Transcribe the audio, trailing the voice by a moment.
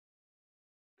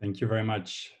Thank you very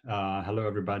much. Hello,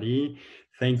 everybody.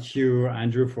 Thank you,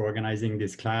 Andrew, for organizing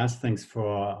this class. Thanks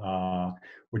for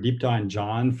Udipta and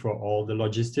John for all the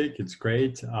logistic. It's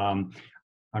great.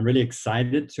 I'm really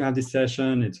excited to have this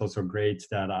session. It's also great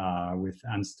that with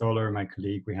Anne Stoller, my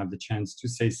colleague, we have the chance to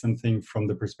say something from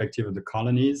the perspective of the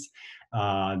colonies.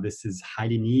 This is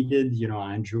highly needed. You know,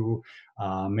 Andrew,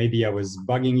 maybe I was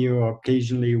bugging you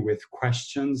occasionally with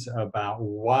questions about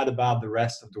what about the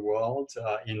rest of the world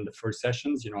in the first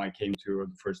sessions. You know, I came to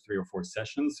the first 3 or 4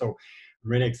 sessions. So I'm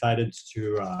really excited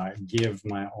to give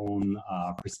my own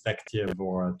perspective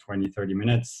or 20, 30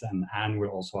 minutes. And Anne will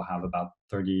also have about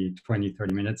 20,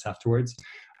 30 minutes afterwards.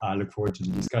 I look forward to the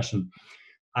discussion.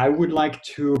 I would like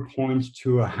to point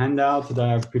to a handout that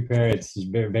I've prepared. It's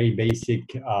very, very basic.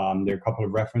 There are a couple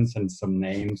of references and some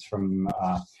names from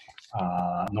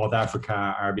North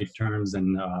Africa, Arabic terms,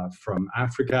 and from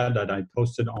Africa that I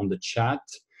posted on the chat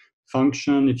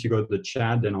function. If you go to the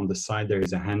chat, then on the side there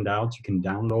is a handout. You can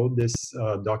download this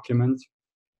document.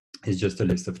 It's just a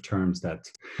list of terms that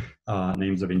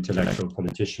names of intellectual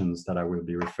politicians that I will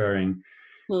be referring.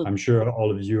 I'm sure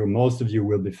all of you, most of you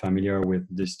will be familiar with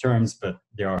these terms, but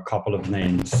there are a couple of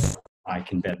names I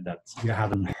can bet that you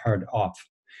haven't heard of.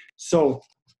 So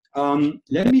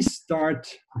let me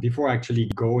start, before I actually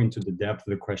go into the depth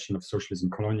of the question of socialism,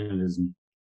 colonialism.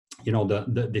 You know,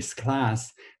 this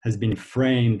class has been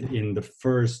framed in the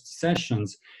first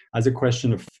sessions as a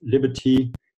question of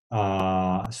liberty,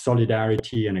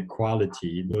 solidarity, and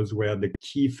equality. Those were the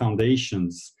key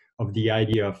foundations of the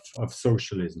idea of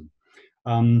socialism.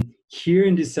 Here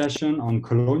in this session on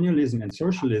colonialism and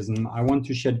socialism, I want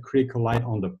to shed critical light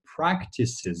on the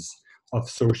practices of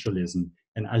socialism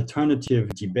and alternative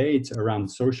debates around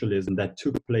socialism that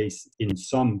took place in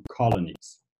some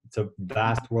colonies. It's a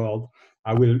vast world.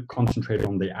 I will concentrate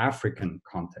on the African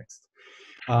context.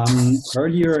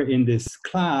 Earlier in this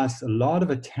class, a lot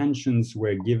of attentions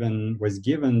was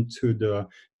given to the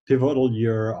pivotal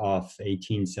year of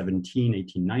 1817,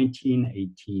 1819,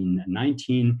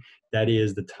 1819. That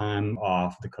is the time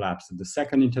of the collapse of the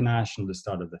Second International, the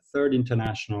start of the Third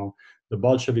International, the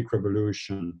Bolshevik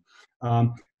Revolution.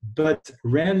 But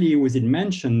rarely was it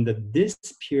mentioned that this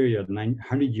period,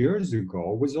 900 years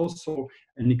ago, was also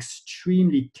an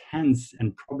extremely tense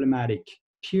and problematic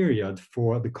period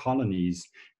for the colonies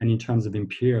and in terms of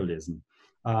imperialism.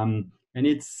 And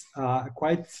it's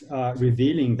quite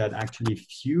revealing that actually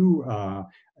few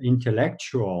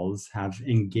intellectuals have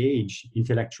engaged,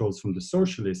 intellectuals from the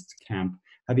socialist camp,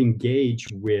 have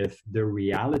engaged with the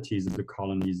realities of the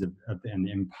colonies and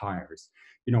empires.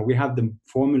 You know, we have the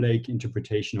formulaic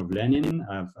interpretation of Lenin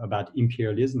about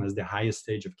imperialism as the highest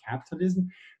stage of capitalism,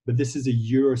 but this is a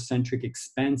Eurocentric,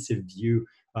 expansive view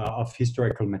of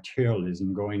historical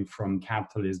materialism, going from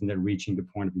capitalism and reaching the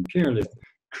point of imperialism,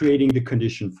 creating the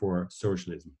condition for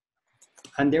socialism.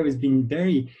 And there has been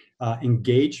very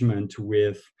engagement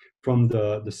from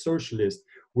the socialists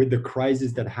with the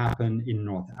crisis that happened in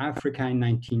North Africa in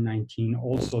 1919,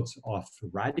 all sorts of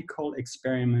radical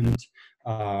experiment,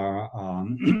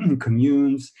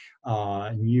 communes,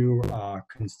 new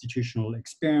constitutional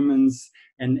experiments,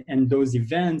 and those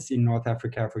events in North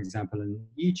Africa, for example, in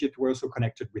Egypt, were also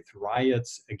connected with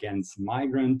riots against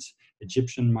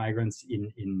Egyptian migrants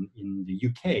in the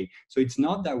UK. So it's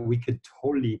not that we could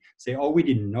totally say, oh, we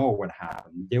didn't know what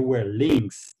happened. There were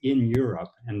links in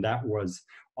Europe, and that was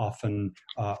often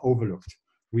overlooked.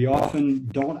 We often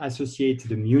don't associate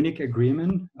the Munich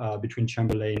Agreement between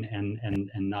Chamberlain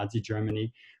and Nazi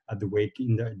Germany at the wake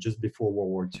just before World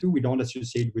War II. We don't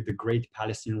associate with the Great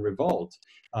Palestinian Revolt.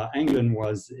 England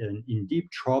was in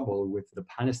deep trouble with the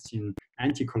Palestinian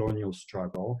anti-colonial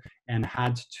struggle and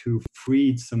had to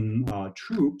free some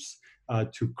troops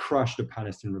to crush the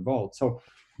Palestinian Revolt. So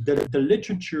the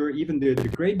literature, even the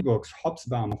great books,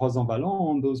 Hobsbawm, Rosan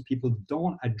Vallon, those people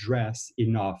don't address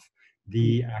enough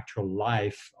the actual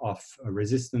life of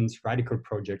resistance, radical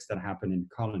projects that happen in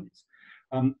colonies.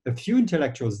 A few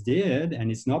intellectuals did, and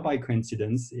it's not by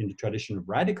coincidence in the tradition of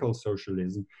radical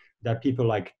socialism that people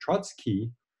like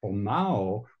Trotsky or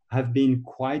Mao have been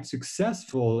quite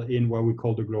successful in what we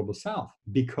call the global south,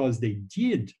 because they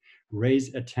did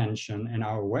raise attention and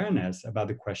our awareness about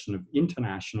the question of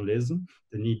internationalism,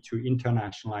 the need to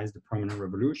internationalize the permanent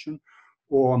revolution,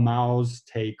 or Mao's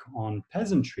take on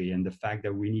peasantry and the fact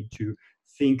that we need to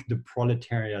think the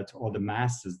proletariat or the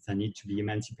masses that need to be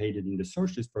emancipated in the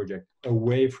socialist project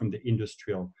away from the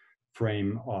industrial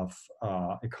frame of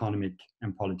economic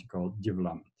and political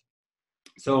development.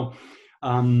 So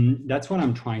That's what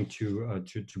I'm trying to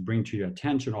bring to your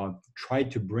attention, or try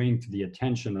to bring to the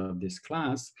attention of this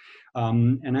class.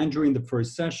 And Andrew, in the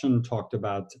first session, talked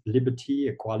about liberty,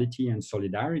 equality, and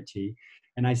solidarity.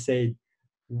 And I said,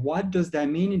 what does that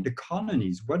mean in the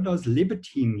colonies? What does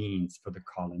liberty means for the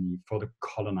colony, for the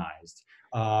colonized?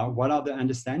 What are the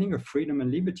understanding of freedom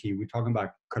and liberty? We're talking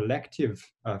about collective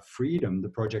freedom, the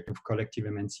project of collective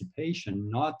emancipation,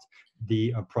 not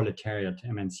the proletariat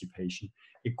emancipation.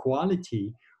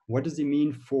 Equality, what does it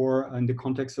mean for in the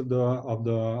context of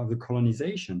the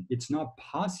colonization? It's not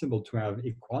possible to have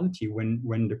equality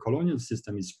when the colonial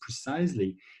system is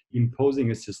precisely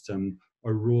imposing a system,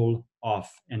 a rule of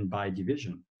and by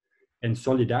division. And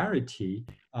solidarity,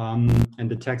 and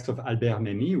the text of Albert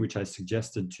Memmi, which I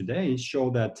suggested today, show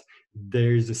that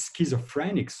there is a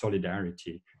schizophrenic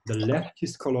solidarity. The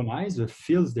leftist colonizer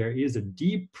feels there is a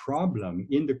deep problem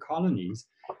in the colonies,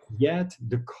 yet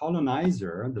the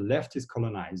colonizer, the leftist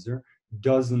colonizer,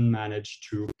 doesn't manage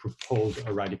to propose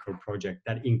a radical project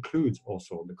that includes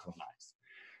also the colonized.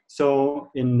 So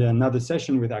in another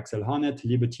session with Axel Honneth,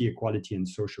 Liberty, Equality, and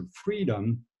Social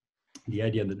Freedom, the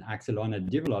idea that Axel Honneth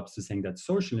develops is saying that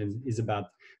socialism is about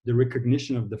the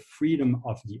recognition of the freedom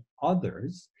of the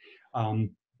others,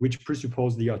 which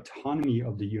presuppose the autonomy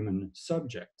of the human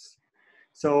subjects.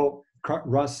 So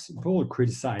Russ Bull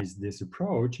criticized this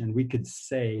approach, and we could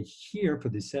say here for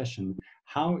this session,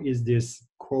 how is this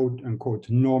quote unquote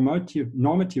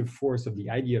normative force of the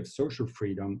idea of social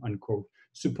freedom, unquote,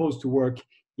 supposed to work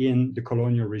in the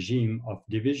colonial regime of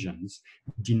divisions,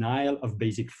 denial of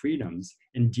basic freedoms,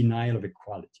 and denial of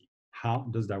equality? How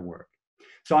does that work?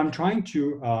 So I'm trying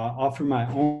to offer my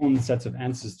own sets of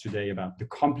answers today about the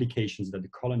complications that the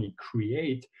colony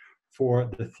create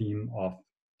for the theme of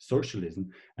socialism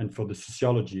and for the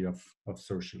sociology of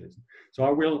socialism. So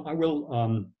I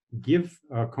will give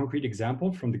a concrete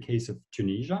example from the case of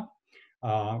Tunisia,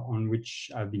 on which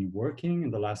I've been working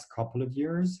in the last couple of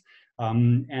years.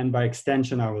 And by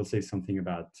extension, I will say something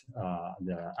about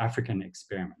the African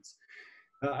experiments.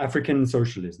 African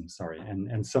socialism, sorry,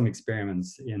 and some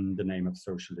experiments in the name of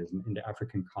socialism in the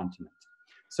African continent.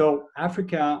 So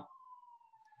Africa,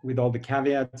 with all the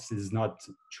caveats, is not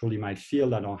truly my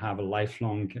field. I don't have a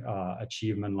lifelong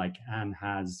achievement like Anne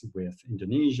has with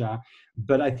Indonesia,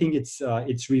 but I think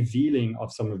it's revealing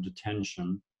of some of the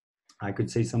tension. I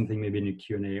could say something maybe in a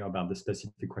Q&A about the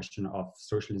specific question of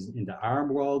socialism in the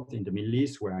Arab world, in the Middle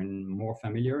East, where I'm more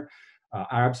familiar.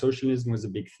 Arab socialism was a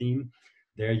big theme.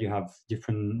 There you have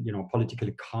different, political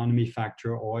economy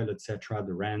factor, oil, etc.,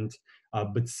 the rent.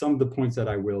 But some of the points that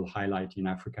I will highlight in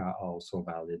Africa are also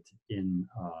valid in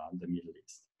the Middle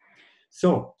East.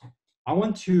 So I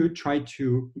want to try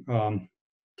to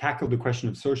tackle the question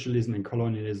of socialism and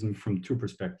colonialism from two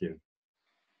perspectives.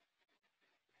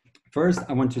 First,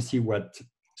 I want to see what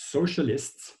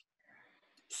socialists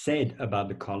said about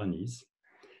the colonies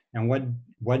and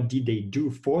what did they do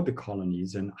for the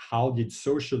colonies, and how did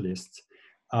socialists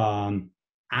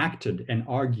acted and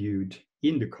argued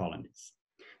in the colonies.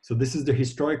 So this is the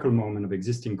historical moment of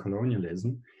existing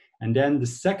colonialism. And then the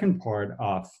second part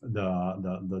of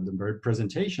the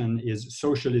presentation is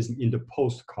socialism in the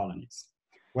post-colonies.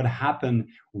 What happened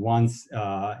once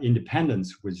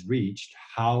independence was reached,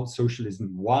 how socialism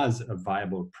was a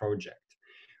viable project.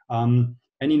 And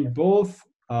in both,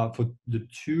 for the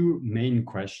two main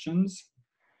questions,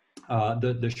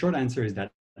 the short answer is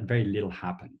that very little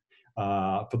happened.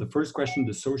 For the first question,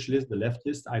 the socialists, the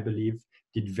leftists, I believe,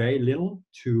 did very little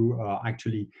to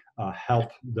actually help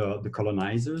the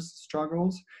colonizers'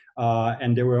 struggles.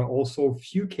 And there were also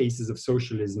few cases of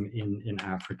socialism in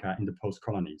Africa in the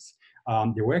post-colonies.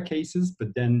 There were cases,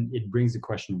 but then it brings the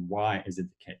question, why is it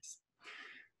the case?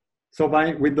 So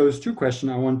with those two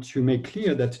questions, I want to make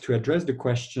clear that to address the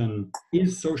question,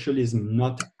 is socialism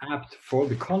not apt for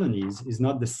the colonies, is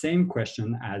not the same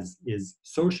question as is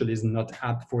socialism not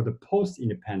apt for the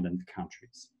post-independent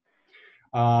countries.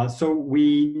 So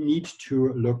we need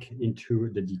to look into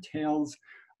the details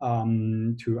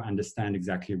to understand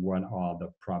exactly what are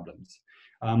the problems.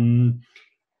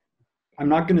 I'm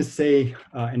not going to say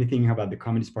anything about the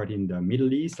Communist Party in the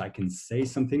Middle East. I can say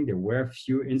something. There were a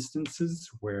few instances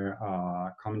where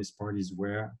Communist parties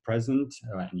were present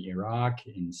in Iraq,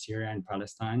 in Syria, in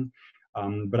Palestine.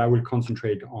 But I will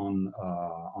concentrate on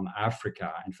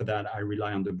Africa. And for that, I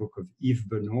rely on the book of Yves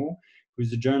Benoit,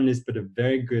 who's a journalist, but a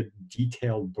very good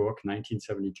detailed book,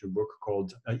 1972 book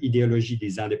called Idéologie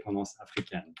des indépendances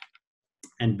africaines.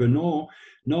 And Benoit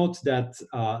notes that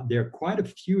there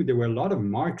were a lot of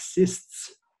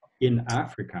Marxists in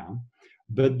Africa,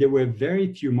 but there were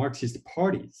very few Marxist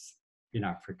parties in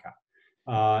Africa.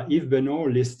 Yves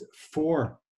Benoit lists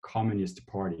 4 communist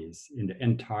parties in the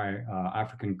entire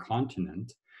African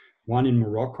continent. One in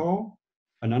Morocco,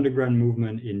 an underground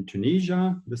movement in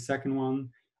Tunisia, the second one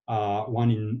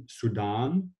in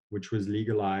Sudan, which was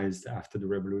legalized after the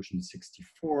revolution in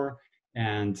 '64,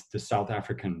 and the South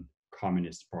African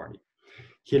Communist Party.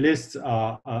 He lists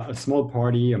a small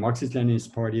party, a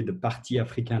Marxist-Leninist party, the Parti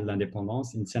Africain de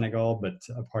l'Indépendance in Senegal, but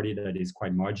a party that is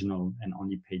quite marginal and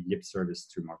only paid lip service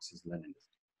to Marxist-Leninism.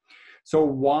 So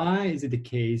why is it the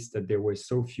case that there were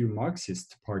so few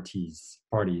Marxist parties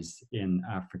in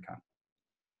Africa?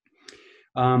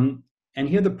 And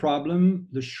here the problem,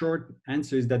 the short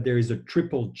answer is that there is a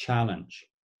triple challenge.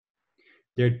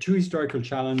 There are two historical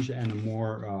challenges and a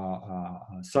more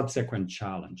subsequent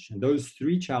challenge. And those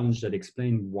three challenges that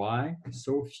explain why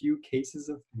so few cases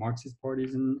of Marxist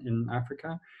parties in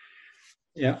Africa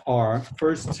are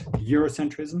first,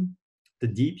 Eurocentrism, the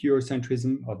deep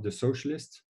Eurocentrism of the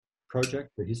socialist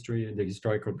project, the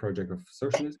historical project of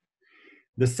socialism.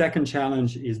 The second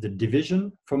challenge is the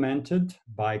division fomented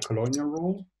by colonial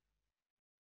rule.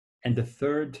 And the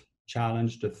third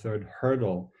challenge, the third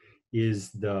hurdle,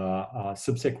 is the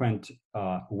subsequent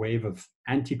wave of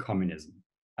anti-communism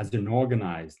as an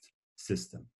organized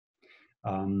system,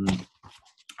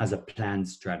 as a planned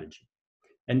strategy.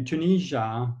 And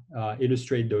Tunisia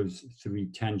illustrates those three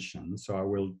tensions. So I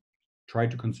will try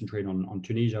to concentrate on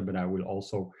Tunisia, but I will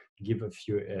also give a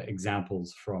few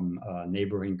examples from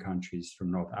neighboring countries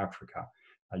from North Africa,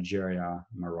 Algeria,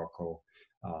 Morocco,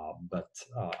 but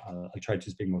I'll try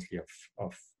to speak mostly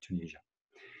of Tunisia.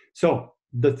 So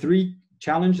the three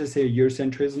challenges here: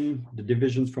 Eurocentrism, the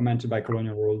divisions fomented by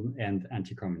colonial rule, and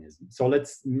anti-communism. So let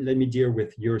me deal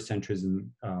with Eurocentrism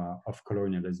of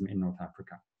colonialism in North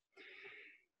Africa.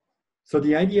 So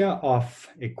the idea of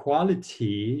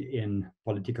equality in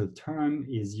political terms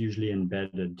is usually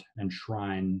embedded,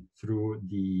 enshrined through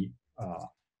the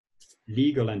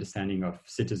legal understanding of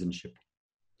citizenship.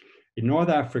 In North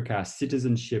Africa,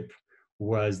 citizenship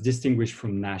was distinguished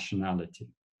from nationality.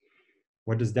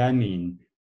 What does that mean?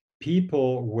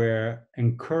 People were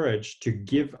encouraged to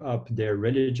give up their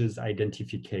religious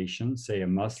identification, say a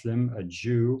Muslim, a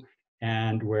Jew,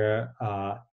 and were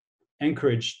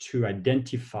encouraged to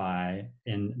identify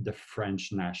in the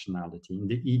French nationality, in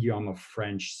the idiom of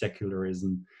French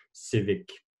secularism, civic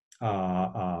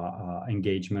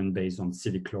engagement based on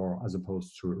civic law as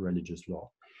opposed to religious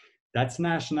law. That's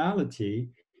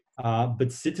nationality,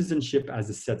 but citizenship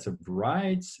as a set of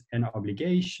rights and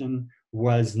obligation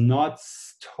was not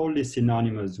totally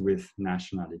synonymous with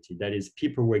nationality. That is,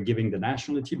 people were giving the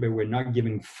nationality, but were not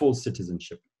giving full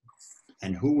citizenship.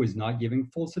 And who was not giving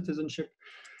full citizenship?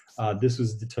 This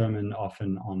was determined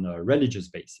often on a religious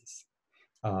basis.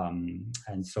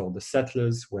 And so the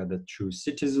settlers were the true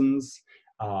citizens.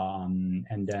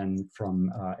 And then from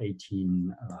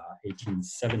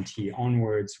 1870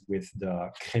 onwards, with the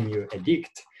Crémieux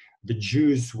Edict, the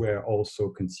Jews were also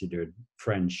considered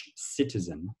French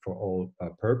citizens for all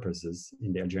purposes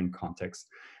in the Algerian context,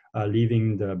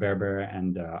 leaving the Berber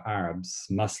and the Arabs,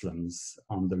 Muslims,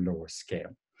 on the lower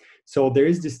scale. So there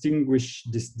is this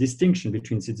distinction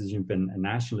between citizenship and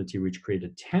nationality, which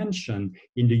created tension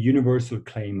in the universal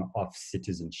claim of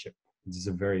citizenship. This is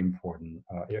a very important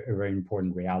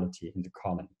reality in the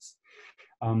colonies.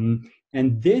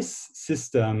 And this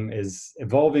system is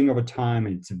evolving over time,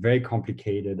 and it's very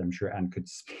complicated. I'm sure Anne could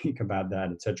speak about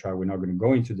that, etc. We're not going to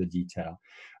go into the detail,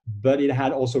 but it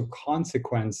had also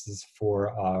consequences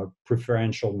for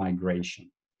preferential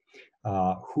migration.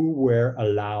 Who were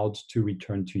allowed to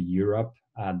return to Europe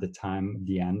at the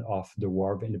end of the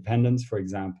War of Independence, for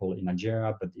example, in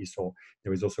Algeria, but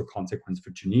there was also consequence for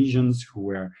Tunisians who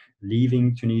were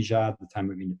leaving Tunisia at the time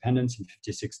of independence in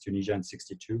 '56, Tunisia, and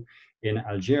 '62 in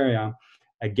Algeria.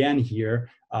 Again here,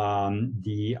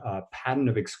 the pattern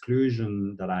of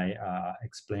exclusion that I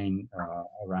explained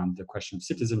around the question of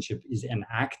citizenship is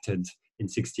enacted in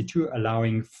 '62,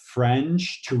 allowing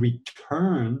French to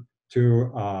return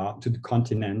to the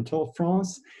continental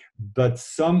France, but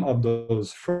some of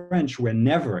those French were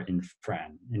never in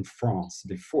France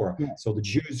before. Yeah. So the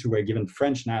Jews who were given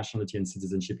French nationality and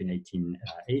citizenship in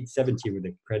 1870 with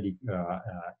the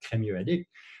Crémieux Edict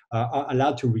are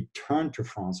allowed to return to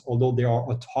France, although they are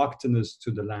autochthonous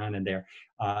to the land, and they're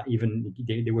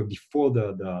they were before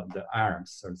the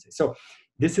Arabs, so to say. So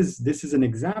this is an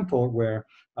example where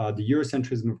the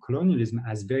Eurocentrism of colonialism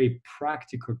has very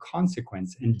practical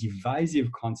consequence and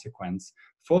divisive consequence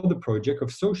for the project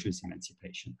of socialist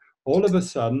emancipation. All of a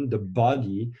sudden, the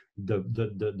body, the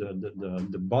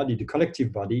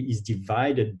collective body is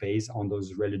divided based on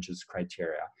those religious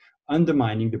criteria,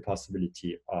 undermining the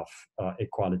possibility of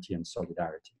equality and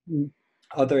solidarity.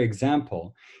 Other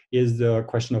example is the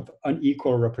question of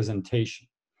unequal representation.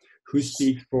 Who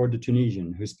speaks for the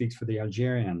Tunisian? Who speaks for the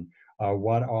Algerian?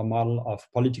 What our model of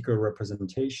political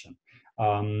representation?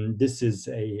 This is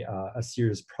a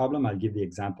serious problem. I'll give the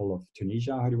example of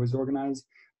Tunisia, how it was organized,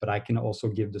 but I can also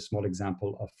give the small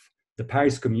example of the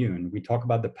Paris Commune. We talk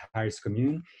about the Paris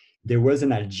Commune. There was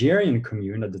an Algerian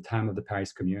commune at the time of the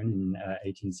Paris Commune in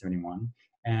 1871.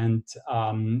 And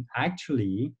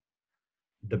actually,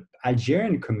 the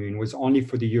Algerian commune was only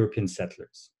for the European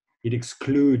settlers. It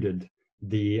excluded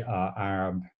the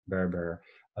Arab, Berber,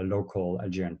 local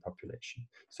Algerian population.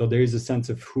 So there is a sense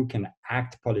of who can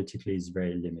act politically is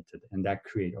very limited, and that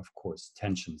create, of course,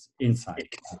 tensions inside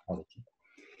politics.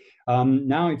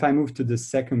 Now, if I move to the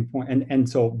second point, and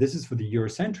so this is for the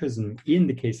Eurocentrism in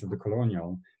the case of the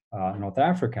colonial North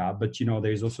Africa, but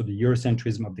there's also the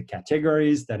Eurocentrism of the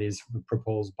categories that is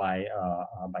proposed by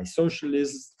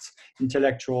socialists,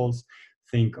 intellectuals.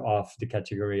 Think of the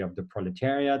category of the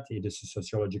proletariat. It is a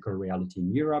sociological reality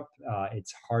in Europe.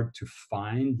 It's hard to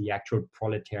find the actual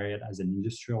proletariat as an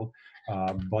industrial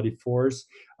body force.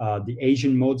 The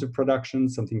Asian modes of production,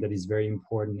 something that is very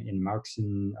important in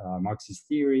Marxist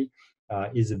theory,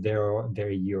 is a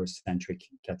very Eurocentric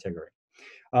category.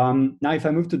 Now, if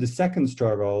I move to the second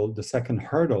struggle, the second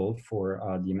hurdle for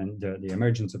the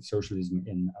emergence of socialism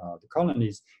in the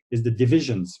colonies is the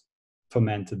divisions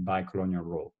fomented by colonial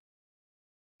rule.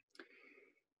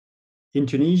 In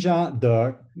Tunisia,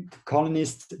 the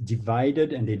colonists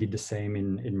divided, and they did the same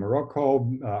in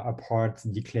Morocco. A part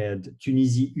declared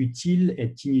Tunisie utile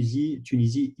and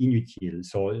Tunisie inutile.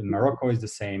 So Morocco is the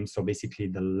same. So basically,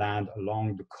 the land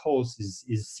along the coast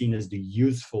is seen as the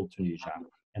useful Tunisia,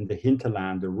 and the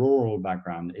hinterland, the rural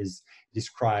background, is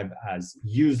described as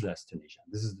useless Tunisia.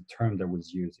 This is the term that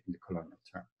was used in the colonial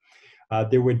term.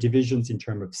 There were divisions in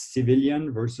terms of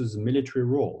civilian versus military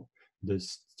rule. The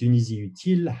Tunisie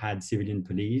utile had civilian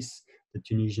police. The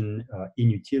Tunisian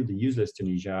inutile, the useless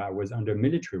Tunisia, was under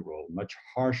military rule, much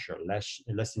harsher,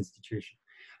 less institution.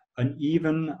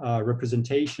 Uneven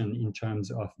representation in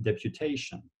terms of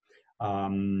deputation.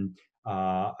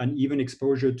 Uneven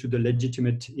exposure to the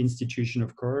legitimate institution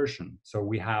of coercion. So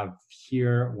we have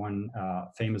here one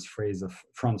famous phrase of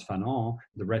Frantz Fanon,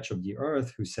 the wretch of the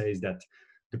earth, who says that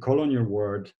the colonial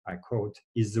world, I quote,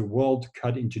 is the world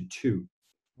cut into two.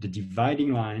 The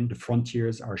dividing line, the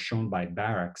frontiers, are shown by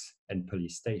barracks and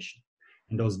police station.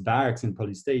 And those barracks and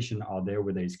police station are there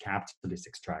where there's capitalist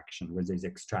extraction, where there's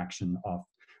extraction of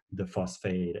the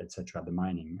phosphate, etc., the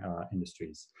mining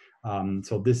industries.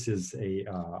 So this is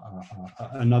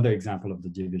another example of the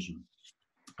division.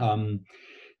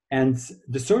 And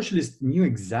the socialists knew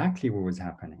exactly what was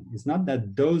happening. It's not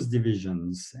that those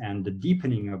divisions and the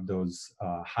deepening of those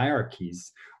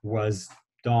hierarchies was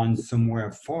done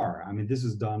somewhere far. I mean, this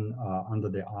is done under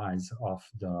the eyes of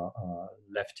the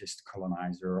leftist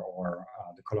colonizer or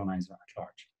the colonizer at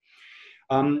large.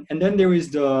 And then there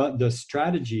is the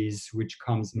strategies, which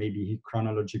comes maybe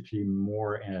chronologically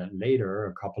more later,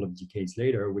 a couple of decades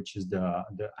later, which is the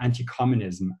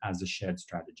anti-communism as a shared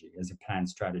strategy, as a planned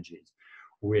strategy,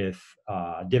 with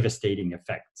devastating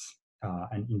effects.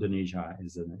 And Indonesia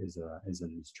is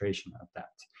an illustration of that.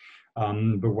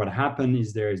 But what happened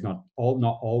is there is not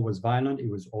all was violent. It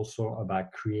was also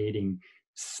about creating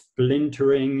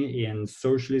splintering in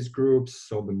socialist groups,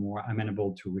 so the more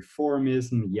amenable to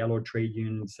reformism, yellow trade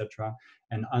unions, etc.,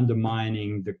 and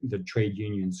undermining the trade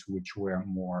unions which were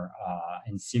more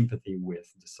in sympathy with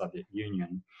the Soviet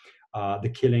Union,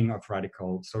 the killing of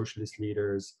radical socialist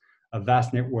leaders, a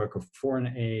vast network of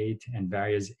foreign aid and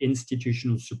various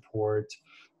institutional support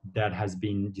that has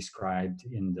been described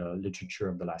in the literature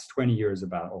of the last 20 years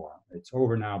about, or it's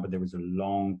over now, but there was a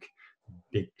long,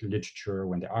 big literature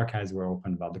when the archives were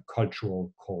open about the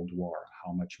cultural Cold War,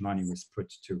 how much money was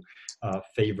put to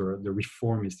favor the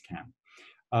reformist camp.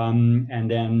 And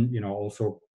then,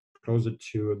 also closer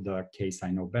to the case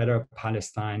I know better,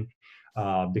 Palestine,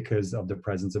 because of the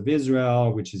presence of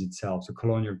Israel, which is itself a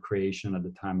colonial creation at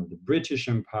the time of the British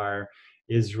Empire.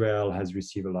 Israel has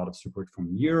received a lot of support from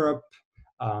Europe,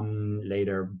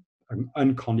 later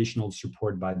unconditional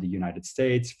support by the United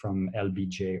States from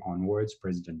LBJ onwards,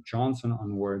 President Johnson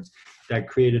onwards, that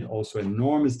created also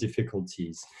enormous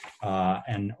difficulties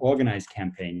and organized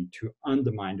campaign to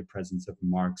undermine the presence of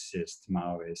Marxist,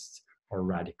 Maoist, or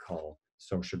radical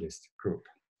socialist group.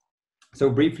 So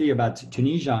briefly about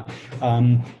Tunisia,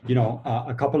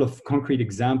 a couple of concrete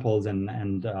examples, and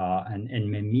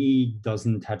Memmi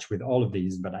doesn't touch with all of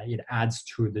these, but it adds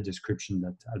to the description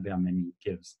that Albert Memmi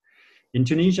gives. In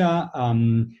Tunisia,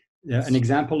 an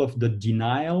example of the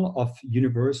denial of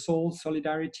universal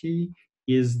solidarity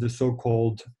is the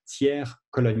so-called tiers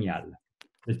colonial.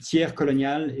 The tiers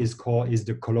colonial is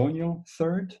the colonial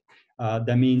third.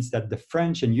 That means that the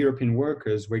French and European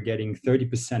workers were getting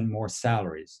 30% more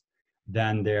salaries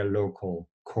than their local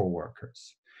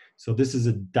co-workers. So this is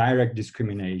a direct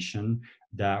discrimination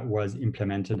that was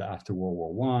implemented after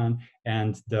World War I,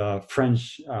 and the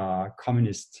French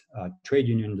communist trade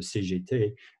union, the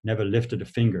CGT, never lifted a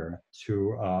finger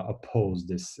to oppose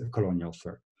this colonial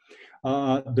third.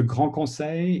 The Grand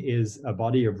Conseil is a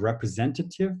body of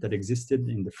representative that existed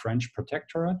in the French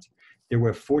protectorate. There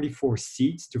were 44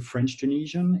 seats to French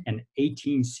Tunisian and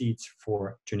 18 seats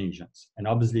for Tunisians. And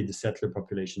obviously the settler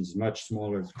population is much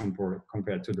smaller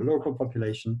compared to the local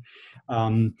population.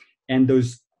 And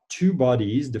those two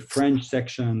bodies, the French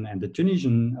section and the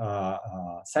Tunisian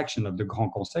section of the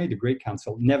Grand Conseil, the Great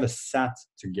Council, never sat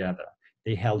together.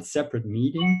 They held separate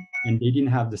meetings and they didn't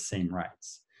have the same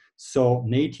rights. So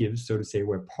natives, so to say,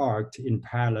 were parked in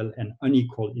parallel and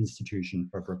unequal institutions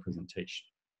of representation.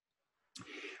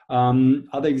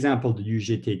 Other example, the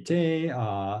UGTT,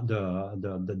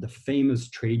 the famous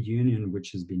trade union,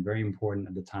 which has been very important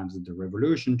at the times of the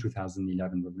revolution,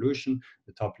 2011 revolution,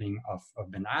 the toppling of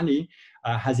Ben Ali,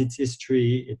 has its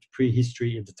history, its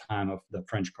prehistory at the time of the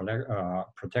French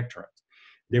protectorate.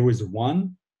 There was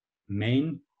one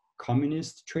main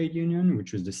communist trade union,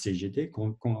 which was the CGT,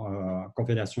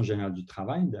 Confédération Générale du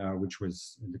Travail, which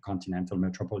was the continental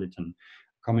metropolitan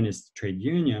communist trade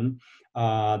union,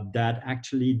 that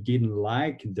actually didn't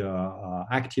like the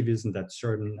activism that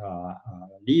certain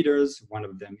leaders, one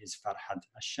of them is Farhad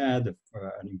Hashad,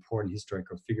 an important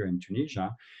historical figure in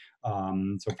Tunisia.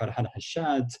 So Farhad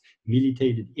Hashad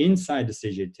militated inside the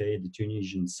CGT, the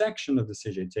Tunisian section of the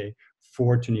CGT,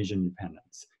 for Tunisian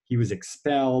independence. He was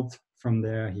expelled from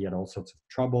there. He had all sorts of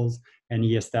troubles, and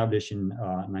he established in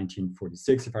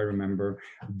 1946, if I remember,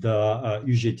 the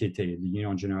UGTT, the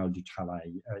Union Générale du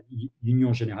Travail,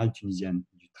 Union Générale Tunisienne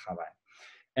du Travail.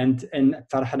 And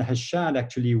Farhad Hashad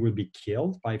actually will be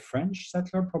killed by French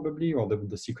settler, probably, or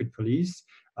the secret police.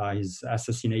 He's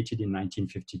assassinated in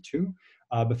 1952.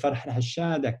 But Farhad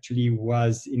Hashad actually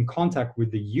was in contact with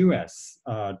the US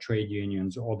trade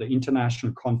unions, or the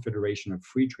International Confederation of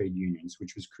Free Trade Unions,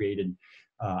 which was created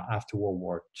after World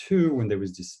War II, when there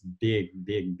was this big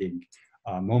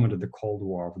moment of the Cold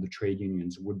War of the trade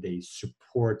unions. Would they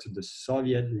support the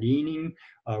Soviet-leaning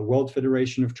World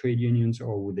Federation of Trade Unions,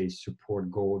 or would they support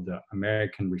the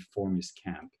American reformist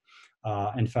camp?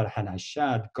 And Farhad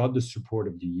Hashad got the support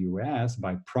of the US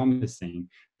by promising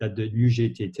that the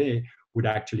UGTT would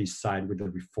actually side with the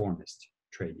reformist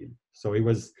trade union. So it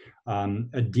was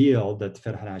a deal that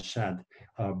Farhad Hashad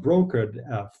brokered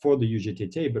for the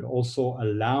UGTT, but also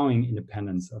allowing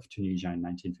independence of Tunisia in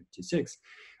 1956,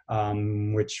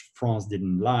 which France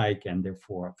didn't like, and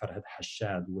therefore Farhad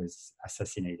Hashad was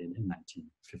assassinated in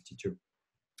 1952.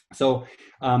 So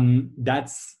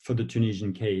that's for the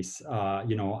Tunisian case.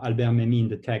 Albert Memmi, in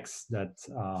the text that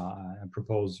I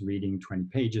propose reading 20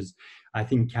 pages, I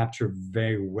think captured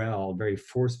very well, very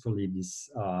forcefully this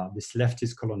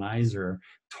leftist colonizer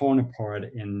torn apart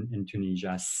in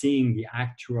Tunisia, seeing the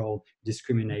actual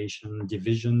discrimination,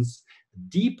 divisions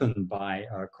deepened by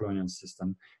a colonial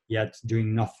system, yet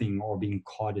doing nothing or being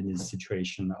caught in this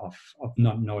situation of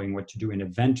not knowing what to do, and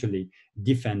eventually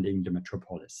defending the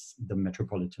metropolis, the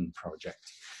metropolitan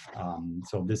project.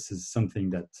 So this is something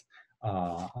that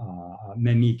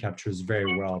Memmi captures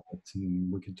very well, but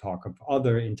we could talk of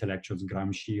other intellectuals.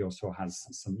 Gramsci also has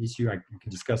some issue I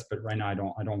could discuss, but right now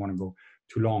I don't want to go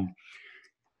too long.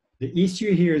 The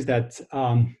issue here is that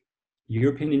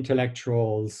European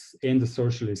intellectuals in the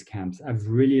socialist camps have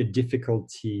really a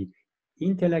difficulty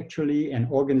intellectually and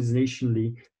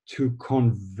organizationally to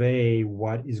convey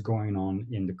what is going on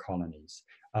in the colonies.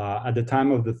 At the time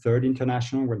of the Third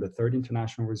International, when the Third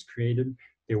International was created,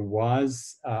 there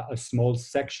was a small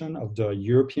section of the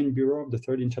European Bureau of the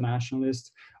Third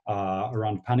Internationalists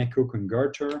around Pannekoek and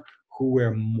Goethe, who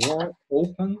were more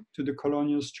open to the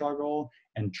colonial struggle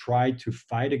and tried to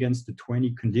fight against the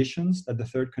 20 conditions that the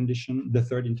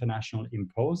Third International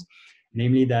imposed,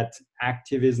 namely that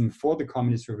activism for the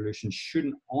communist revolution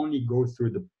shouldn't only go through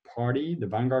the party, the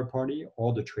vanguard party,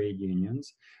 or the trade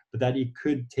unions, but that it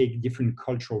could take different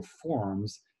cultural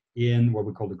forms in what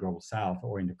we call the Global South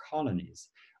or in the colonies.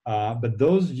 But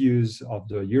those views of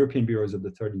the European bureaus of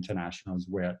the Third Internationals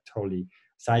were totally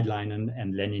sidelined,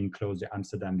 and Lenin closed the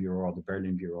Amsterdam Bureau or the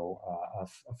Berlin Bureau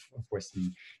of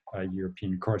Western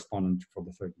European correspondent for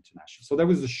the Third International. So that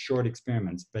was a short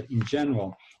experiment, but in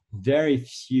general, very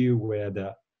few were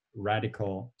the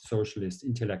radical socialist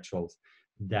intellectuals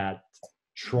that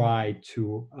try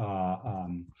to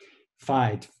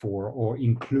fight for or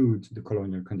include the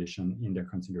colonial condition in their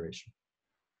consideration.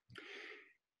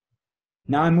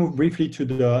 Now I move briefly to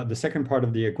the second part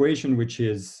of the equation, which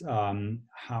is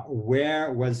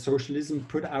where was socialism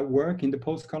put at work in the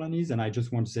post-colonies? And I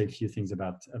just want to say a few things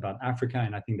about Africa,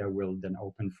 and I think that will then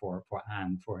open for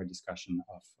Anne for her discussion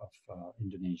of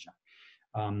Indonesia.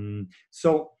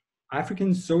 So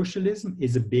African socialism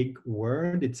is a big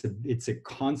word. It's a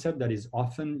concept that is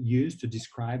often used to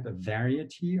describe a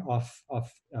variety of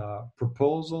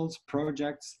proposals,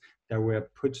 projects that were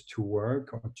put to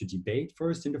work or to debate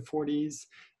first in the 40s,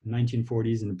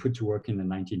 1940s, and put to work in the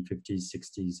 1950s,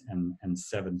 60s, and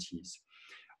 70s.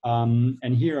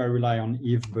 And here I rely on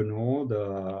Yves Benoit,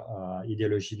 the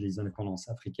Idéologie de l'indépendance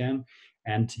africaine,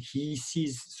 and he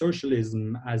sees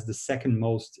socialism as the second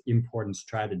most important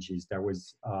strategies that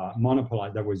was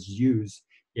monopolized, that was used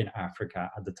in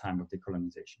Africa at the time of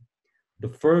decolonization. The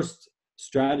first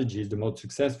strategy, the most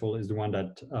successful, is the one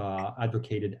that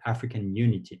advocated African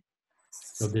unity.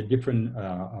 So the different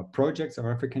projects of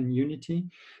African unity,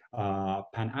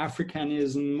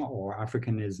 Pan-Africanism or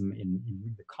Africanism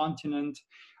in the continent,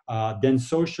 then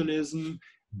socialism.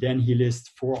 Then he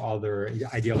lists 4 other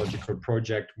ideological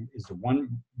projects. Is the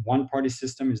one-party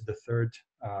system is the third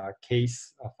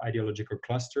case of ideological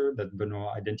cluster that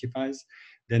Benoit identifies.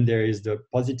 Then there is the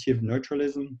positive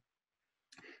neutralism.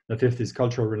 The 5th is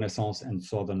cultural renaissance and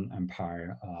Southern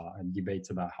Empire, and debates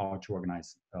about how to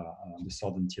organize the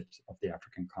southern tips of the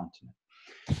African continent.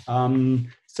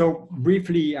 So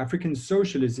briefly, African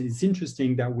socialism, it's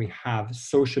interesting that we have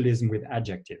socialism with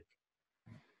adjective.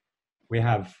 We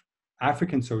have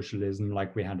African socialism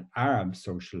like we had Arab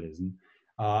socialism.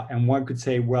 And one could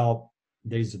say, well,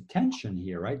 there's a tension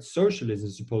here, right? Socialism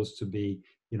is supposed to be,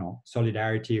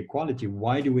 solidarity, equality.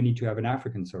 Why do we need to have an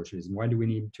African socialism? Why do we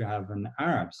need to have an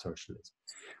Arab socialism?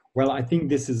 Well, I think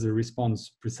this is a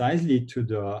response precisely to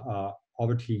the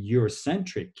overtly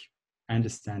Eurocentric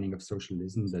understanding of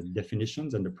socialism, the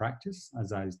definitions and the practice,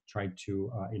 as I tried to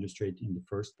illustrate in the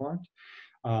first part.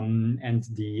 And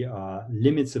the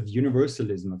limits of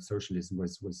universalism of socialism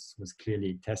was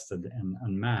clearly tested and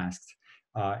unmasked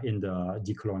in the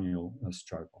decolonial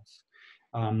struggles.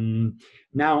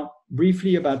 Now,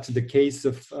 briefly about the case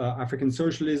of African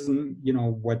socialism,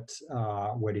 what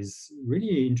is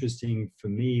really interesting for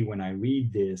me when I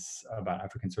read this about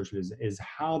African socialism is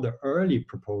how the early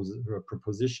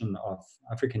proposition of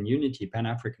African unity,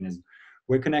 Pan-Africanism,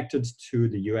 were connected to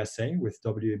the USA with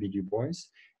W.E.B. Du Bois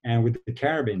and with the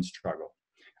Caribbean struggle.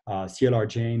 C.L.R.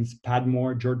 James,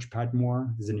 George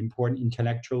Padmore is an important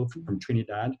intellectual from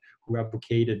Trinidad who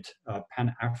advocated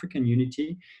Pan-African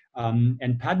unity.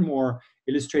 And Padmore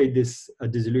illustrated this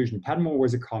disillusion. Padmore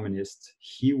was a communist.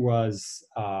 He was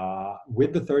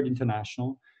with the Third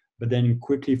International, but then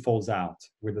quickly falls out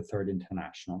with the Third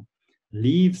International,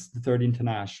 leaves the Third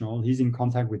International. He's in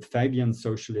contact with Fabian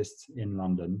socialists in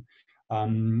London,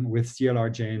 with C.L.R.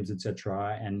 James,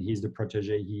 etc., and he's the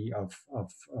protege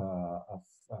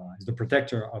is the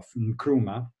protector of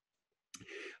Nkrumah.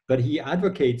 But he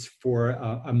advocates for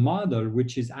a model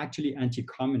which is actually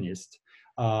anti-communist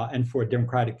and for a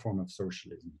democratic form of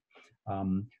socialism.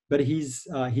 But he's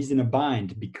in a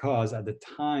bind because at the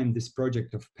time this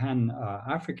project of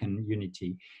Pan-African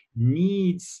unity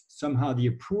needs somehow the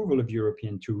approval of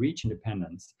European to reach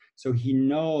independence. So he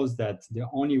knows that the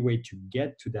only way to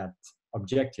get to that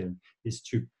objective is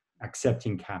to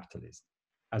accepting capitalism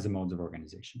as a mode of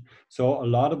organization. So a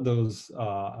lot of those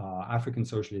African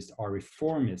socialists are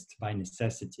reformist by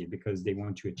necessity because they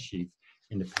want to achieve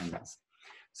independence.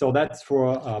 So that's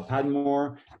for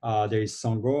Padmore. There is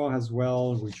Senghor as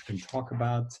well, which we can talk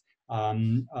about.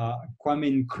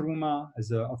 Kwame Nkrumah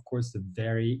is, of course, a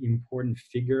very important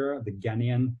figure, the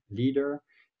Ghanaian leader.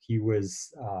 He was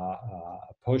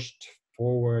pushed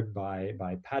forward by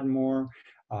Padmore.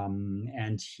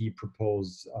 And he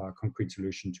proposed a concrete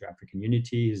solution to African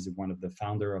unity. He's one of the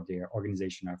founder of the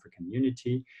organization African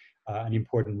Unity, an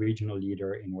important regional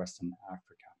leader in Western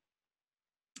Africa.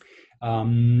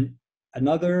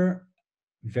 Another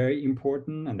very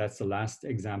important, and that's the last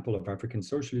example of African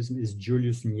socialism, is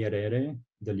Julius Nyerere,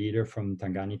 the leader from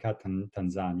Tanganyika,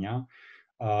 Tanzania,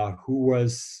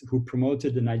 who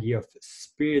promoted an idea of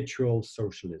spiritual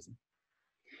socialism.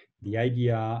 The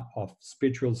idea of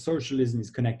spiritual socialism is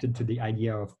connected to the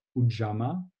idea of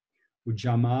Ujamaa.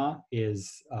 Ujamaa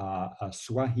is a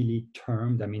Swahili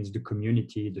term that means the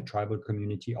community, the tribal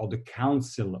community, or the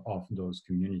council of those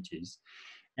communities.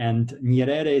 And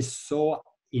Nyerere is so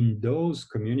in those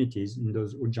communities, in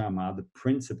those Ujamaa, the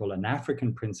principle and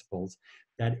African principles,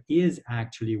 that is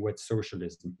actually what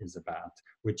socialism is about,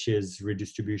 which is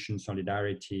redistribution,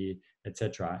 solidarity,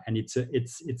 etc. And it's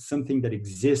something that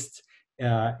exists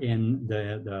in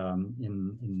the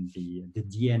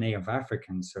DNA of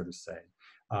Africans, so to say.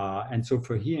 And so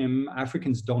for him,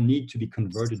 Africans don't need to be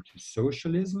converted to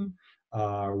socialism,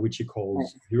 which he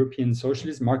calls European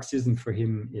socialism. Marxism for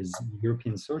him is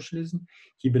European socialism.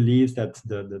 He believes that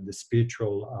the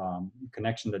spiritual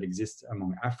connection that exists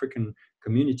among African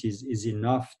communities is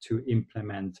enough to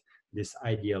implement this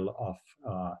ideal of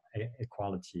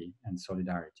equality and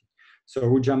solidarity. So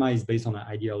Ujamaa is based on an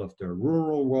ideal of the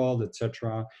rural world,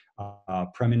 etc.,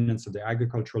 preeminence of the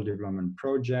agricultural development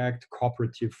project,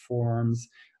 cooperative forms,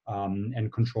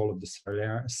 and control of the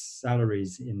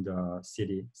salaries in the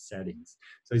city settings.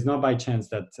 So it's not by chance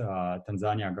that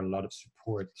Tanzania got a lot of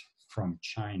support from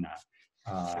China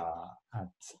at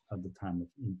the time of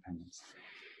independence.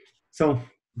 So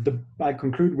I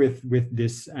conclude with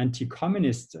this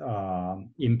anti-communist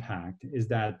impact is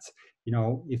that, you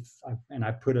know, and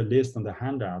I put a list on the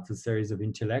handout, a series of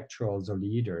intellectuals or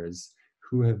leaders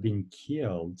who have been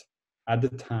killed at the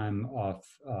time of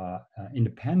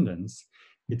independence.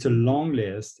 It's a long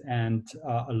list, and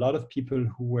a lot of people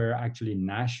who were actually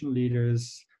national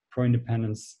leaders,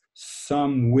 pro-independence,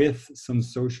 some with some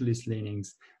socialist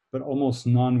leanings, but almost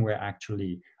none were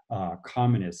actually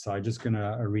communists. So I'm just going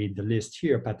to read the list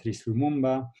here. Patrice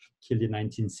Lumumba, killed in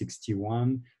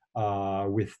 1961,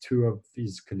 with two of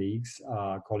his colleagues,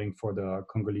 calling for the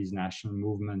Congolese national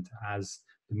movement as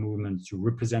the movement to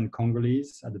represent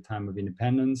Congolese at the time of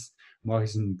independence.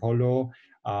 Maurice Mpolo,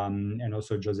 and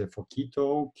also Joseph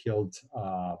Okito, killed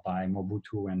by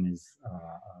Mobutu and his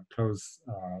close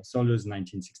soldiers in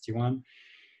 1961.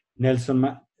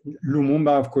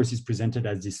 Lumumba, of course, is presented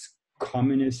as this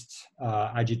communist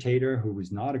agitator who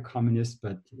is not a communist,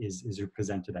 but is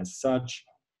represented as such.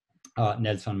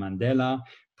 Nelson Mandela,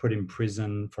 put in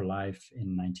prison for life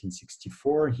in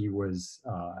 1964. He was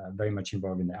very much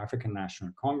involved in the African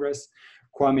National Congress.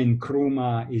 Kwame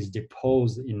Nkrumah is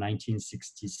deposed in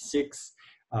 1966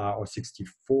 or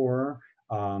 64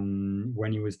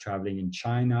 when he was traveling in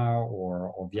China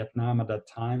or Vietnam at that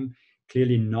time.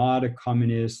 Clearly not a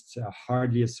communist,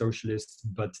 hardly a socialist,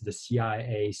 but the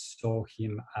CIA saw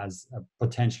him as a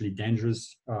potentially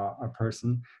dangerous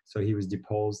person, so he was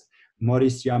deposed.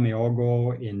 Maurice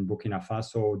Yameogo in Burkina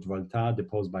Faso, Volta,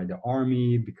 deposed by the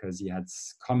army because he had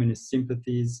communist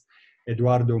sympathies.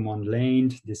 Eduardo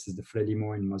Mondlane, this is the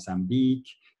Frelimo in Mozambique,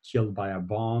 killed by a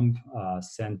bomb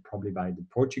sent probably by the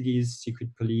Portuguese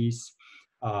secret police.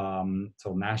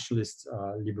 So Nationalist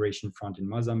Liberation Front in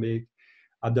Mozambique.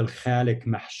 Abdel Khalik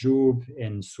Mahjoub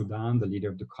in Sudan, the leader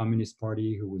of the Communist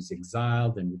Party, who was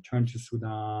exiled and returned to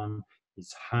Sudan,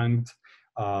 is hanged.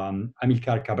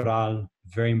 Amilcar Cabral,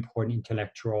 very important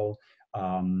intellectual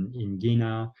in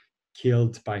Guinea,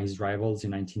 killed by his rivals in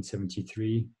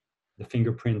 1973. The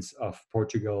fingerprints of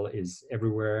Portugal is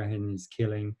everywhere in his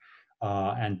killing.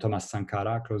 And Thomas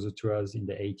Sankara, closer to us in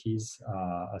the 80s,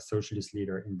 a socialist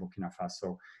leader in Burkina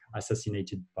Faso,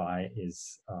 assassinated by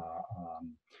his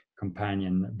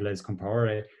companion Blaise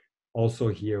Compaoré, also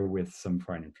here with some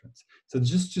foreign influence. So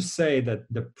just to say that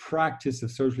the practice of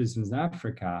socialism in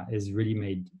Africa is really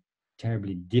made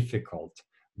terribly difficult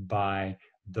by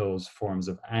those forms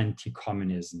of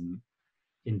anti-communism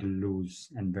in the loose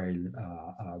and very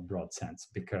broad sense,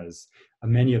 because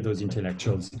many of those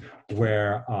intellectuals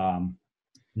were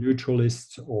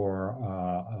neutralists or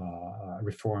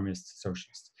reformist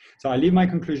socialists. So I leave my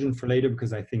conclusion for later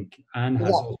because I think Anne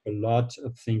has also a lot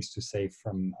of things to say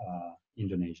from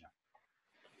Indonesia.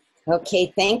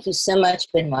 Okay, thank you so much,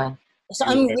 Benoit. So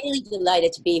I'm really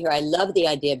delighted to be here. I love the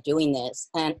idea of doing this,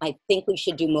 and I think we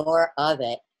should do more of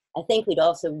it. I think we'd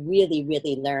also really,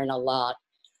 really learn a lot.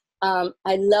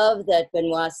 I love that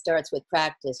Benoit starts with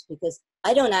practice, because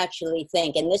I don't actually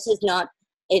think, and this is not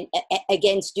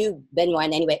against you, Benoit,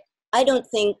 in any way, I don't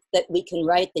think that we can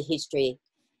write the history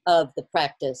of the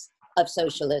practice of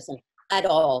socialism at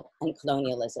all and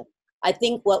colonialism. I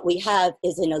think what we have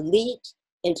is an elite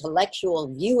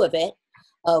intellectual view of it,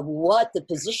 of what the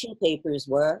position papers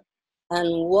were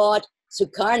and what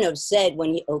Sukarno said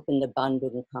when he opened the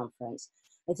Bandung conference.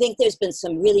 I think there's been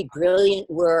some really brilliant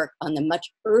work on the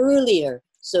much earlier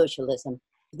socialism.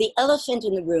 The elephant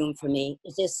in the room for me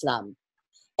is Islam.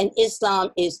 And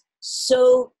Islam is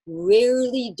so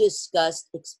rarely discussed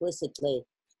explicitly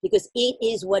because it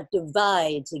is what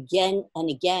divides again and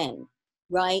again,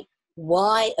 right?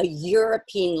 Why a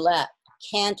European left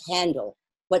can't handle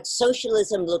what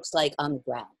socialism looks like on the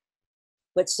ground.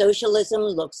 what socialism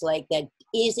looks like that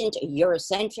isn't a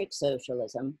Eurocentric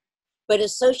socialism, but a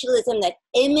socialism that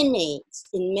emanates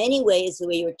in many ways, the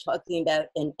way you were talking about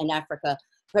in Africa,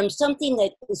 from something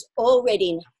that is already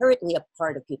inherently a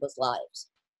part of people's lives,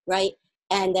 right?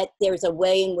 And that there's a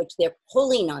way in which they're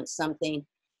pulling on something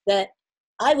that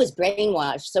I was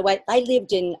brainwashed. So I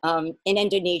lived in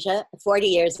Indonesia 40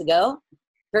 years ago,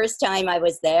 first time I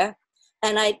was there.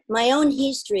 And my own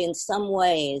history in some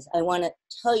ways, I want to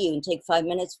tell you and take 5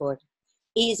 minutes for it,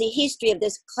 is a history of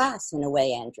this class in a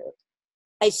way, Andrew.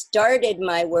 I started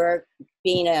my work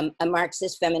being a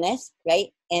Marxist feminist,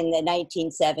 right, in the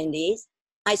 1970s.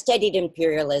 I studied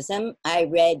imperialism. I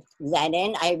read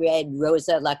Lenin. I read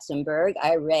Rosa Luxemburg.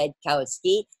 I read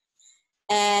Kautsky.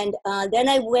 And then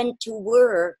I went to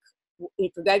work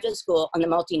for graduate school on the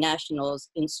multinationals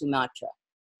in Sumatra,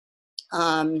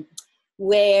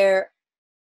 where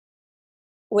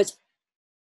was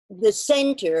the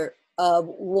center of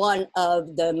one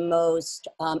of the most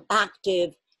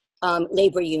active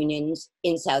labor unions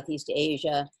in Southeast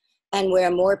Asia, and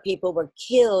where more people were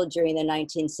killed during the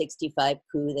 1965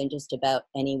 coup than just about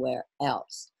anywhere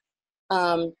else.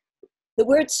 The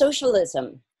word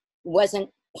socialism wasn't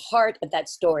part of that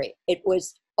story. It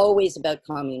was always about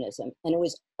communism, and it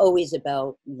was always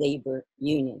about labor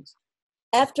unions.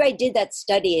 After I did that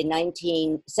study in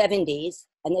 1970s,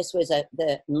 and this was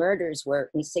the murders were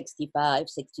in 65,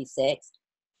 66,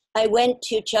 I went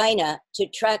to China to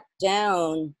track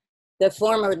down the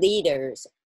former leaders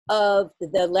of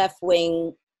the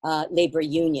left-wing labor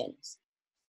unions.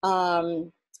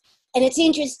 And it's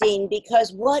interesting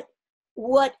because what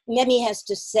Memi has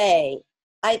to say,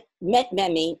 I met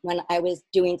Memi when I was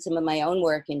doing some of my own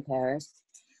work in Paris.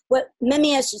 What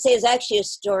Memi has to say is actually a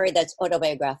story that's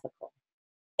autobiographical.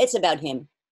 It's about him.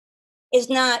 It's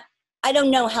not, I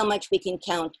don't know how much we can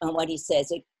count on what he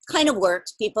says. It kind of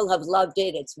works. People have loved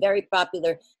it. It's very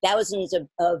popular. Thousands of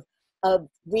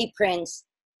reprints.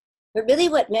 But really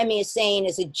what Memi is saying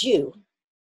is a Jew,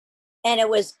 and it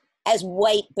was as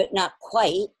white but not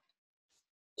quite,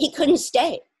 he couldn't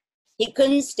stay. He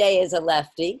couldn't stay as a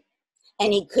lefty,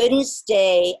 and he couldn't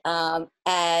stay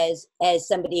as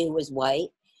somebody who was white,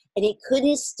 and he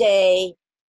couldn't stay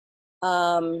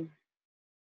because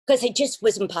it just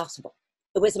was impossible.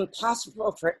 It was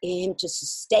impossible for him to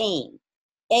sustain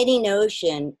any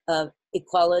notion of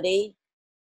equality,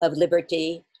 of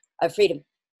liberty, of freedom.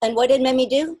 And what did Memi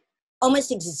do?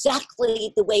 Almost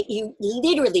exactly the way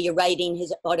you're writing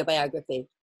his autobiography.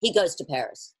 He goes to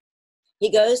Paris.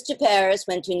 He goes to Paris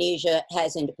when Tunisia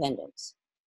has independence.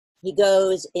 He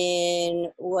goes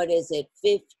in,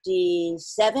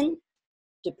 57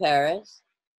 to Paris.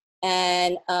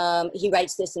 And he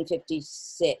writes this in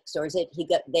 56, or is it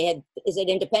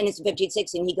independence in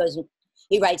 56 and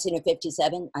he writes it in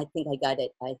 57? I think I got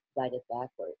it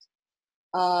backwards.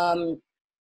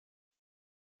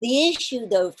 The issue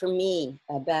though for me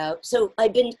so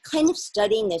I've been kind of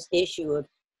studying this issue of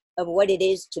what it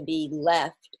is to be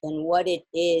left and what it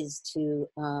is to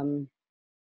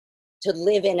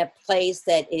live in a place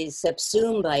that is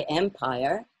subsumed by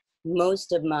empire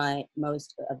most of my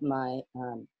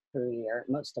career,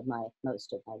 most of my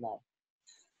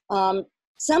life.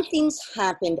 Something's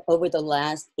happened over the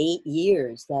last 8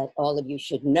 years that all of you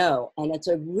should know, and it's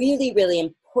a really, really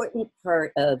important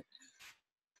part of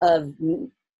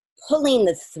pulling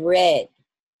the thread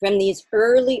from these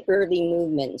early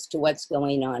movements to what's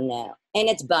going on now, and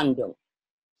it's Bandung.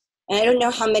 And I don't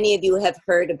know how many of you have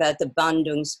heard about the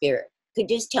Bandung spirit. Could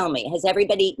you just tell me, has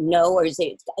everybody know, or is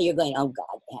it, you're going, oh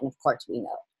God, and of course we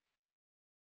know.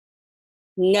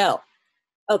 No.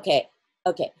 Okay.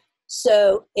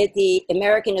 So at the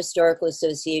American Historical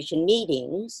Association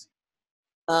meetings,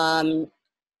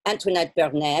 Antoinette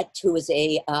Burnett, who was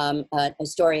a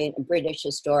historian, a British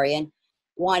historian,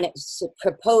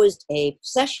 proposed a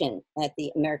session at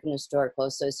the American Historical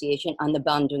Association on the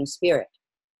Bandung spirit,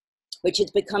 which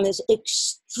has become this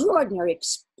extraordinary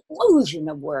explosion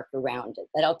of work around it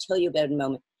that I'll tell you about in a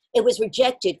moment. It was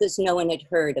rejected because no one had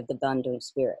heard of the Bandung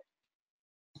spirit.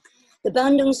 The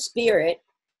Bandung spirit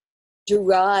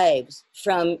derives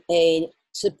from a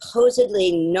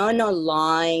supposedly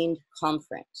non-aligned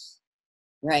conference,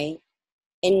 right,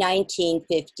 in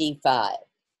 1955,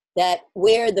 that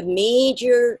where the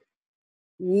major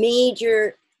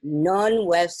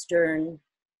non-Western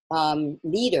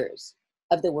leaders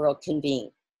of the world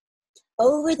convened.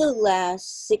 Over the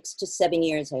last 6 to 7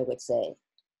 years, I would say,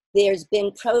 there's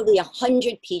been probably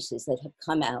 100 pieces that have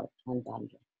come out on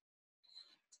Bandung.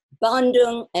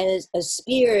 Bandung as a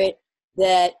spirit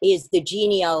that is the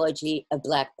genealogy of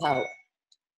Black power.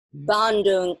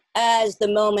 Bandung as the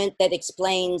moment that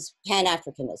explains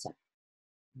Pan-Africanism.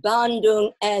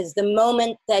 Bandung as the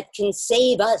moment that can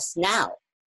save us now,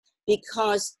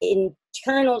 because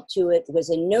internal to it was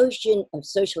a notion of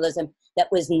socialism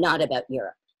that was not about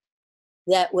Europe,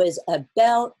 that was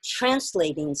about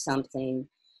translating something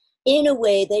in a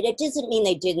way that it doesn't mean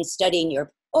they didn't study in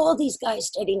Europe. All these guys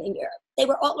studying in Europe, they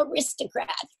were all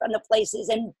aristocrats from the places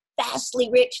and vastly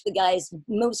rich, the guys,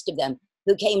 most of them,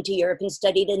 who came to Europe and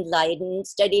studied in Leiden,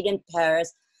 studied in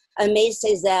Paris. Aimé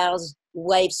César's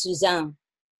wife, Suzanne,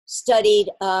 studied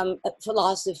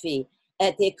philosophy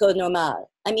at the École Normale.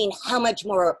 I mean, how much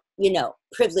more,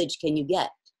 privilege can you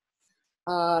get?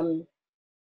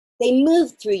 They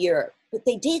moved through Europe, but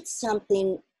they did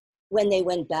something when they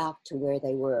went back to where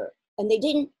they were. And they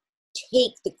didn't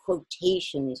take the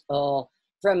quotations all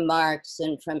from Marx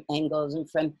and from Engels and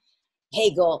from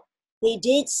Hegel. They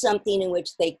did something in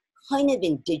which they kind of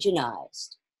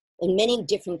indigenized in many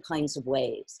different kinds of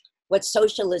ways what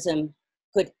socialism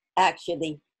could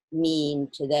actually mean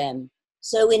to them.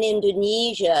 So in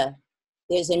Indonesia,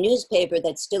 there's a newspaper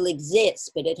that still exists,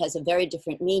 but it has a very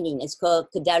different meaning. It's called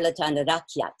Kedaulatan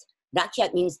Rakyat.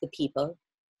 Rakyat means the people,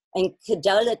 and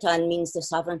Kedaulatan means the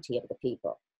sovereignty of the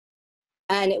people.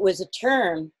 And it was a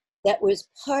term that was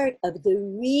part of the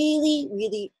really,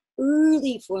 really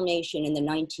early formation in the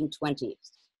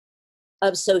 1920s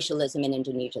of socialism in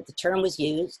Indonesia. The term was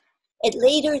used.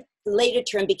 The later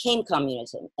term became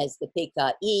communism as the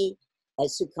PKI,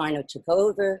 as Sukarno took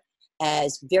over,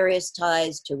 as various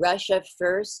ties to Russia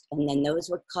first, and then those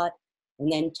were cut,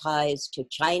 and then ties to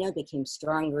China became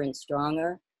stronger and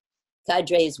stronger.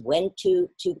 Cadres went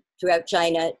throughout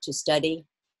China to study.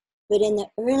 But in the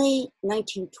early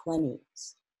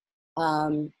 1920s,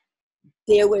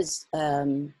 there was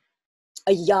a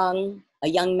young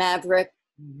maverick,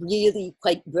 really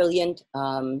quite brilliant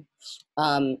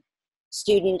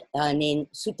student named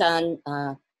Sultan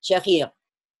Syahrir.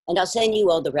 And I'll send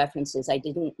you all the references. I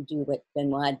didn't do what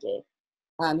Benoit did.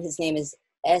 His name is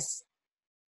S-J-A-H-R-I-R.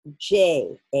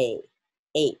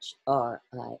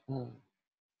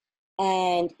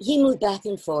 And he moved back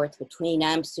and forth between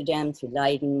Amsterdam, through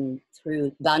Leiden,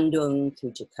 through Bandung,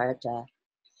 through Jakarta.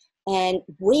 And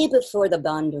way before the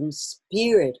Bandung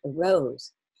spirit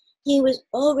arose, he was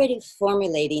already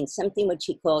formulating something which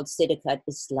he called Sidikat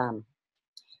Islam.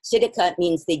 Sidikat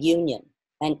means the union,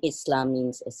 and Islam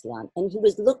means Islam. And he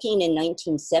was looking in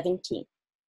 1917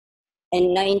 and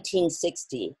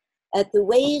 1960 at the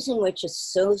ways in which a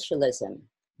socialism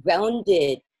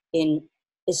grounded in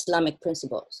Islamic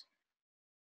principles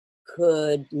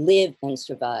could live and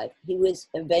survive. He was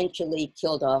eventually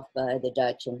killed off by the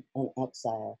Dutch and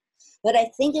exiled. But I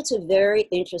think it's a very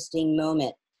interesting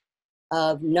moment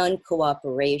of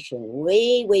non-cooperation,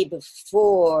 way, way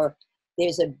before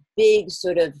there's a big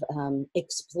sort of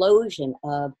explosion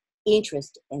of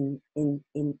interest in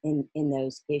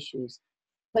those issues.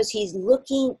 Because he's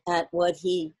looking at what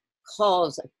he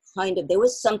calls a kind of, there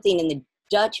was something in the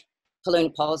Dutch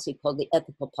colonial policy called the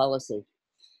ethical policy.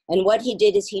 And what he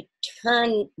did is he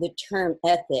turned the term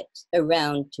ethics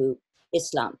around to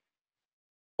Islam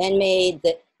and made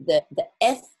the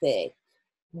ethic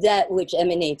that which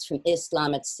emanates from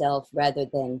Islam itself rather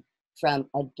than from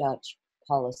a Dutch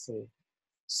policy.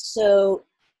 So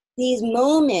these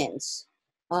moments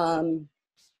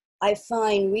I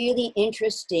find really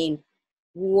interesting,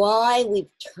 why we've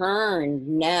turned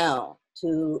now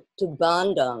to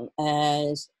Bandung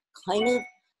as kind of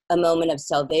a moment of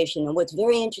salvation. And what's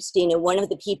very interesting, and one of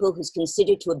the people who's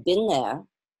considered to have been there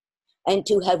and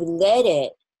to have led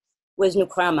it was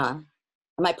Nkrumah.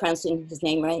 Am I pronouncing his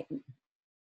name right?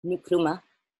 Nkrumah.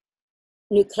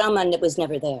 Nkrumah was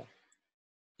never there.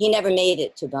 He never made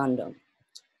it to Bandung.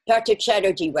 Dr.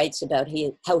 Chatterjee writes about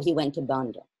how he went to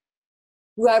Bandung.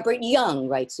 Robert Young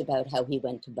writes about how he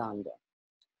went to Bandung.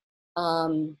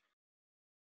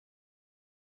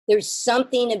 There's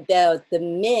something about the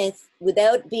myth,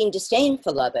 without being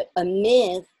disdainful of it, a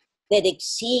myth that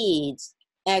exceeds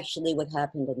actually what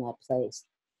happened in that place.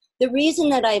 The reason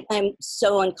that I'm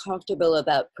so uncomfortable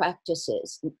about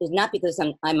practices is not because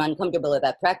I'm uncomfortable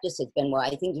about practices,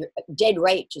 Benoit. I think you're dead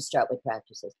right to start with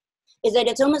practices. Is that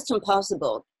it's almost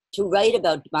impossible to write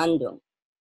about Bandung,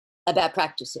 about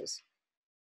practices.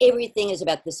 Everything is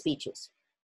about the speeches.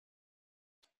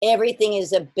 Everything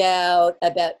is about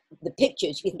the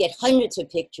pictures. You can get hundreds of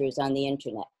pictures on the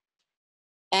internet.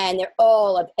 And they're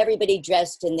all of everybody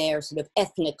dressed in their sort of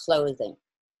ethnic clothing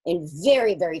in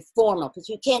very, very formal, because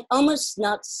you can't almost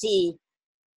not see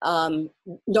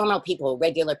normal people,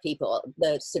 regular people,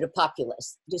 the sort of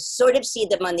populace. You sort of see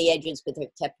them on the edges, but they're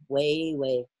kept way,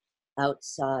 way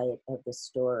outside of the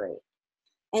story.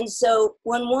 And so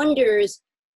one wonders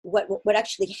what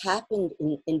actually happened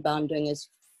in Bandung is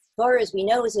far as we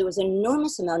know, is there was an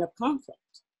enormous amount of conflict.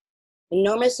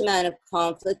 Enormous amount of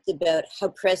conflict about how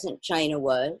present China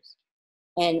was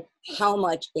and how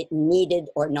much it needed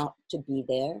or not to be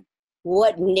there,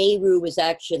 what Nehru was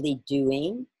actually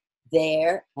doing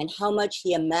there, and how much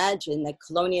he imagined that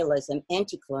colonialism,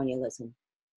 anti-colonialism,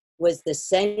 was the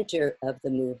center of the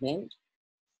movement,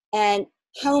 and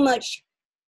how much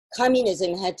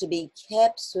communism had to be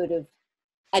kept sort of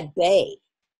at bay,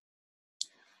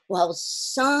 while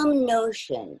some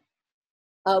notion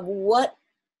of what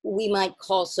we might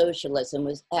call socialism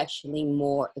was actually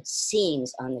more, it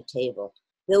seems, on the table.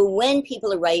 Though when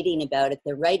people are writing about it,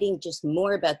 they're writing just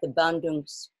more about the Bandung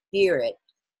spirit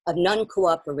of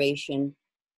non-cooperation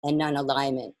and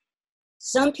non-alignment.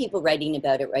 Some people writing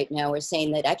about it right now are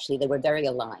saying that actually they were very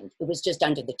aligned. It was just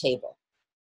under the table,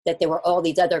 that there were all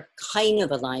these other kind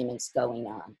of alignments going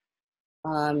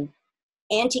on.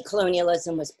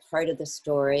 Anti-colonialism was part of the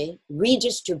story.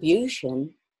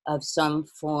 Redistribution of some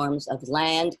forms of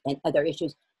land and other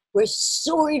issues were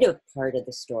sort of part of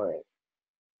the story.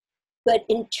 But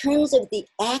in terms of the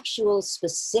actual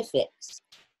specifics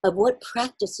of what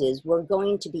practices were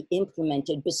going to be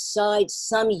implemented besides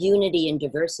some unity and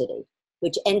diversity,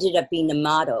 which ended up being the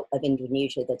motto of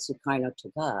Indonesia that Sukarno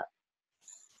took up,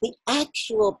 the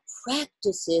actual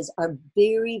practices are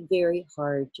very, very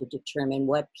hard to determine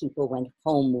what people went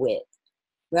home with,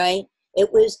 right?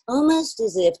 It was almost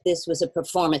as if this was a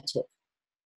performative.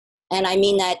 And I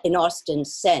mean that in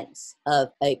Austin's sense of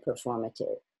a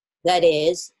performative. That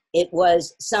is, it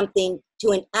was something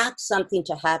to enact something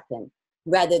to happen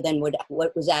rather than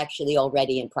what was actually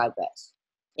already in progress.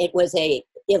 It was a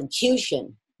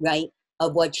elocution, right,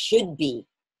 of what should be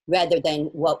rather than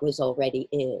what was already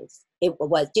is. It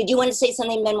was. Did you want to say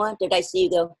something, Benoit? Did I see you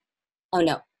go? Oh,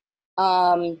 no.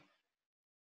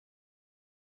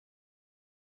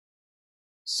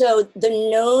 So the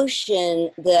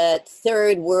notion that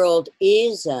third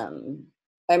worldism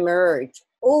emerged,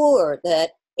 or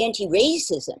that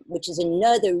anti-racism, which is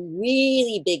another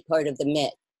really big part of the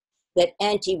myth, that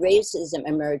anti-racism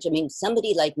emerged. I mean,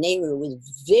 somebody like Nehru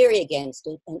was very against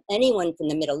it, and anyone from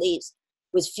the Middle East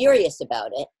was furious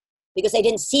about it because they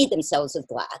didn't see themselves as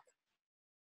Black.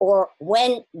 Or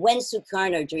when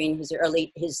Sukarno, during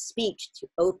his speech to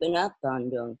open up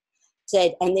Bandung,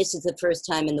 said, and this is the first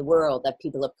time in the world that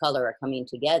people of color are coming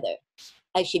together.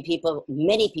 Actually,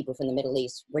 many people from the Middle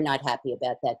East were not happy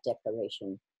about that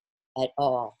declaration at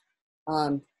all.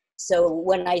 So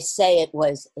when I say it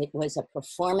was a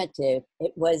performative,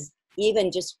 it was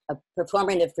even just a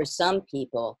performative for some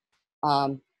people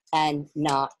and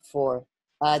not for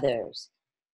others.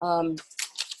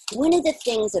 One of the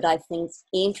things that I think is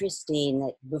interesting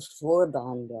that before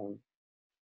Bandung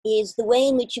is the way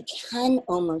in which you can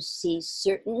almost see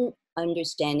certain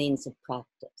understandings of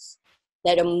practice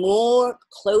that are more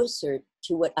closer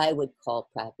to what I would call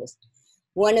practice.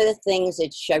 One of the things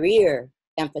that Sharir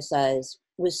emphasized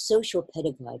was social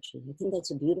pedagogy. I think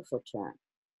that's a beautiful term.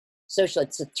 Social,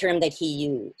 it's a term that he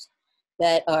used,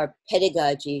 that our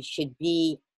pedagogy should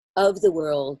be of the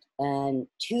world and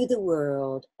to the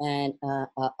world, and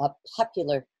a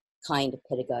popular kind of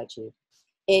pedagogy.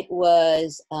 It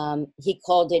was, he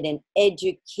called it an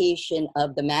education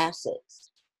of the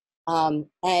masses,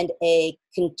 and a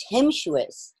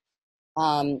contemptuous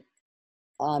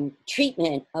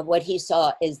treatment of what he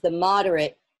saw as the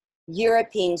moderate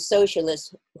European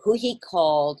socialists, who he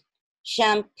called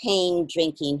champagne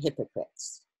drinking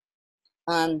hypocrites.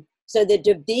 So the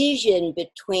division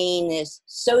between this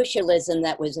socialism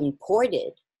that was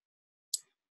imported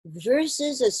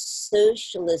versus a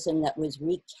socialism that was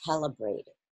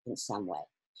recalibrated in some way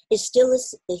is still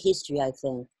a history, I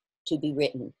think, to be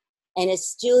written. And it's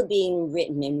still being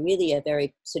written in really a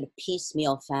very sort of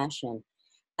piecemeal fashion.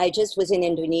 I just was in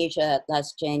Indonesia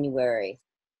last January,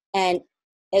 and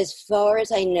as far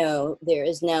as I know, there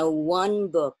is now one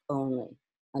book only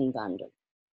on Bandung.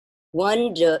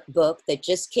 One book that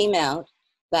just came out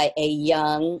by a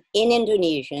young, in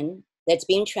Indonesian, that's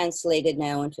being translated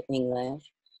now into English,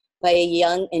 by a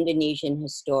young Indonesian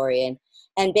historian.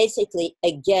 And basically,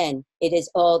 again, it is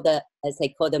all the, as they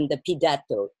call them, the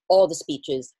pidato, all the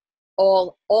speeches,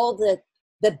 all the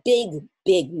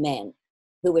big men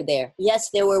who were there. Yes,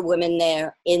 there were women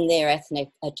there in their ethnic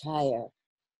attire.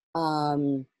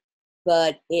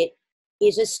 But it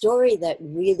is a story that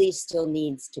really still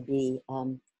needs to be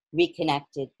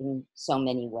reconnected in so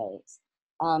many ways.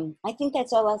 I think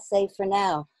that's all I'll say for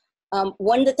now.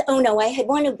 One thing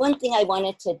I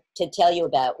wanted to tell you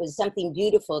about was something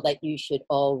beautiful that you should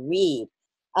all read.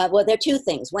 Well, there are two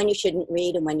things, when you shouldn't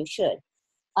read and when you should,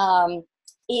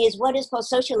 is what is called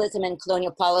Socialism and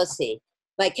Colonial Policy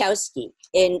by Kautsky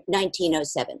in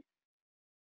 1907.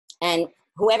 And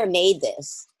whoever made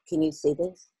this, can you see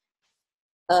this?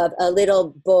 Of a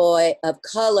little boy of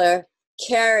color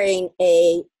carrying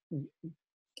a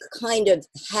kind of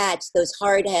hats, those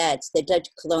hard hats that Dutch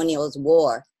colonials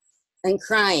wore, and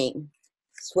crying.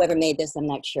 Whoever made this, I'm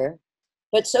not sure.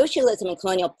 But socialism and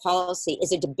colonial policy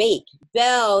is a debate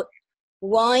about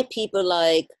why people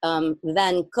like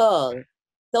Van Col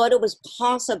thought it was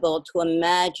possible to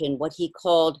imagine what he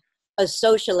called a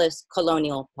socialist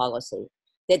colonial policy,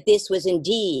 that this was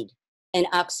indeed an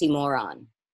oxymoron.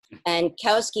 And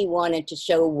Kautsky wanted to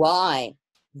show why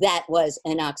that was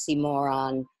an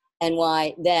oxymoron and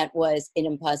why that was an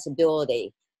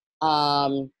impossibility.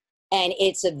 And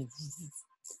it's an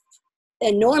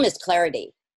enormous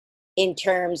clarity in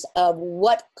terms of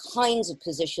what kinds of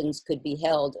positions could be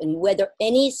held and whether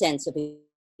any sense of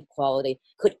equality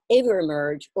could ever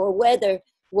emerge, or whether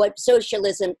what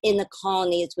socialism in the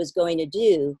colonies was going to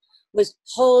do was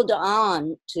hold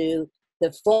on to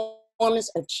the forms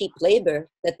of cheap labor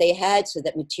that they had so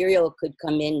that material could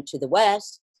come into the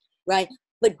West, right?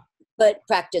 But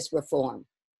practice reform.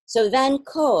 So Van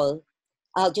Col,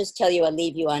 I'll just tell you, I'll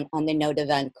leave you on the note of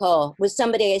Van Col, was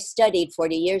somebody I studied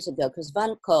 40 years ago, because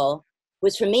Van Col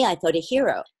was, for me, I thought, a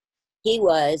hero. He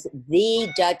was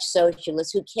the Dutch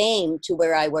socialist who came to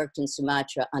where I worked in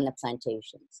Sumatra on the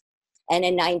plantations. And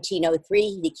in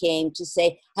 1903, he came to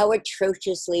say how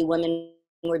atrociously women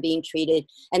were being treated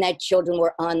and that children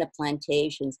were on the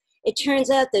plantations. It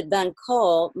turns out that Van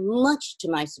Col, much to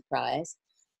my surprise,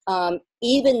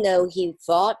 even though he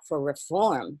fought for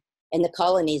reform in the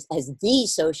colonies as the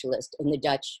socialist in the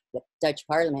Dutch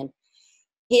parliament,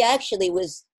 he actually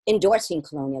was endorsing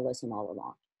colonialism all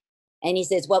along. And he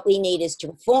says, what we need is to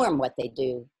reform what they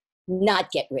do, not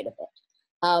get rid of it.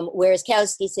 Whereas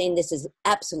Kautsky's saying this is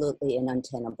absolutely an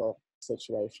untenable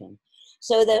situation.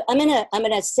 So I'm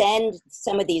gonna send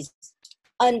some of these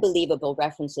unbelievable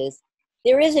references.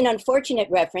 There is an unfortunate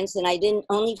reference, and I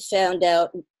only found out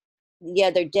the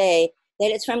other day that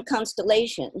it's from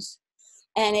Constellations,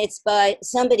 and it's by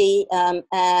somebody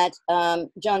at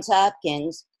Johns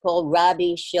Hopkins called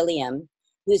Robbie Shilliam,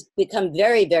 who's become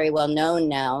very, very well known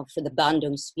now for the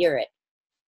Bandung spirit,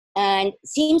 and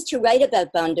seems to write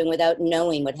about Bandung without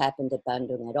knowing what happened at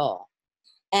Bandung at all.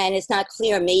 And it's not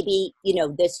clear, maybe,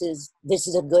 this is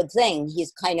a good thing.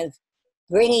 He's kind of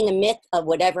bringing the myth of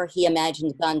whatever he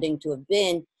imagines Bandung to have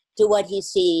been to what he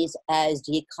sees as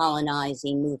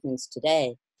decolonizing movements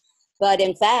today. But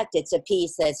in fact, it's a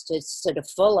piece that's just sort of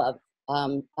full of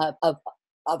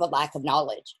a lack of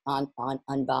knowledge on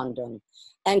Bandung,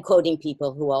 and quoting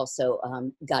people who also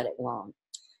got it wrong.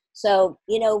 So,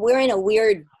 we're in a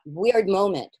weird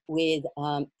moment with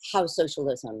how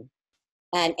socialism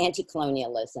and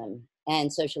anti-colonialism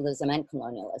and socialism and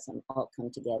colonialism all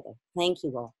come together. Thank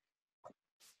you all.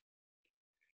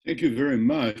 Thank you very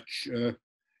much,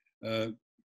 Anne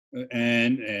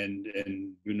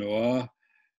and Benoit.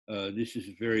 This is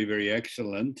very, very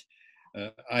excellent.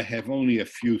 I have only a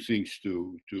few things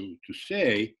to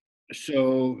say.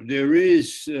 So there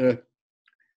is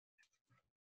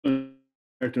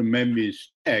Roberto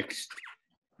Memmi's text,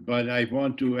 but I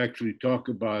want to actually talk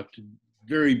about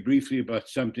very briefly about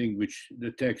something which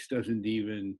the text doesn't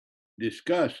even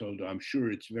discuss, although I'm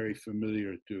sure it's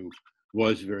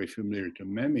was very familiar to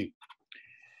Memmi,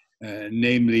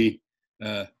 namely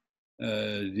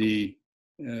the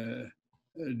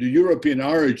European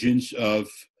origins of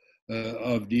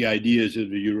the ideas of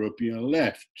the European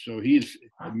left. So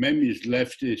Memmi is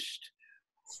leftist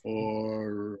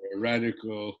or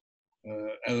radical,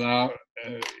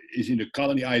 is in the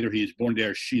colony. Either he is born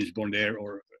there, she is born there,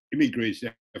 or immigrates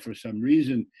there for some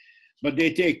reason. But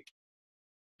they take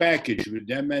package with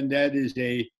them, and that is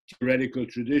a theoretical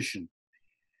tradition.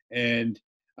 And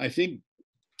I think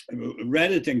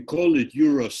rather than call it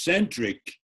Eurocentric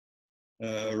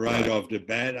right off the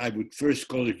bat, I would first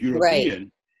call it European,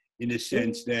 right, in a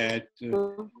sense that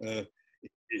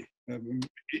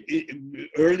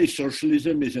early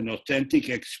socialism is an authentic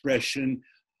expression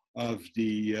of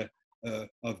the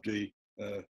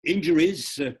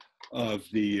injuries, of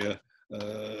the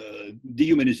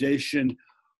dehumanization,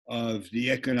 of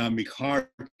the economic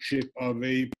hardship of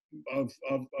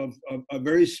a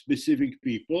very specific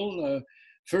people,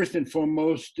 first and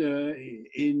foremost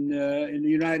in the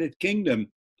United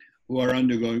Kingdom, who are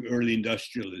undergoing early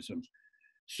industrialism.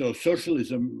 So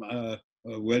socialism,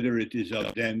 whether it is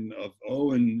of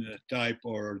Owen type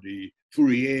or the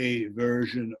Fourier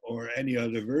version or any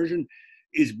other version,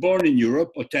 is born in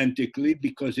Europe authentically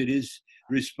because it is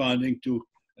responding to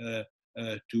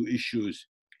issues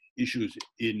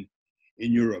in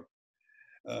Europe.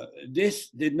 This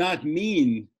did not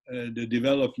mean the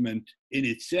development in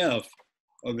itself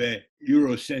of a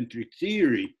Eurocentric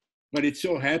theory, but it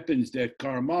so happens that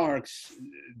Karl Marx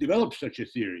developed such a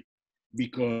theory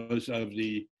because of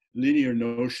the linear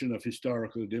notion of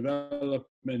historical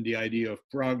development, the idea of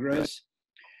progress,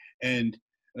 and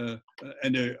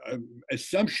the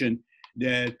assumption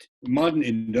that modern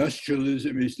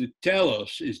industrialism is the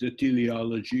telos, is the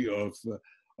teleology of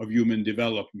human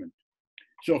development.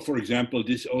 So, for example,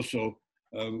 this also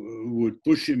would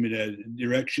push him in a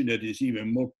direction that is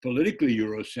even more politically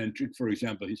Eurocentric. For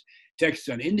example, his texts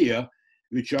on India,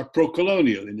 which are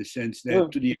pro-colonial in the sense that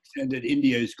to the extent that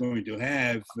India is going to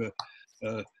have,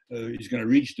 is going to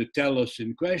reach the telos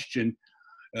in question,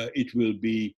 it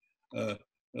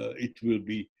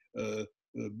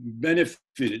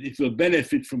will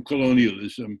benefit from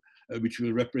colonialism, which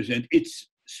will represent its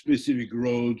specific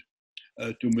road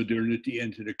to modernity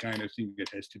and to the kind of thing that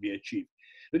has to be achieved.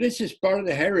 But this is part of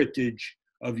the heritage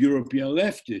of European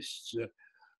leftists.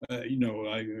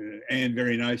 Anne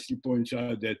very nicely points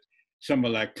out that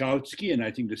someone like Kautsky, and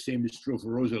I think the same is true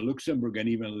for Rosa Luxemburg and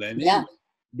even Lenin,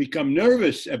 become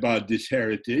nervous about this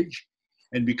heritage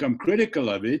and become critical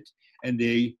of it, and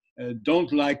they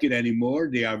don't like it anymore.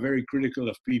 They are very critical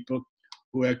of people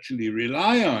who actually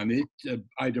rely on it,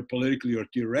 either politically or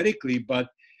theoretically, but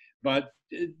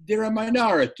they're a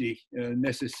minority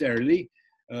necessarily.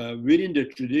 Within the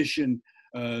tradition,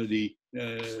 the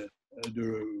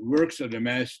works of the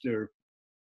master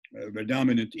were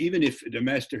dominant, even if the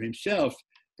master himself,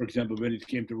 for example, when it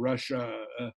came to Russia,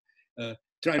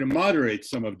 try to moderate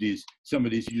some of these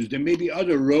views. There may be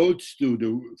other roads to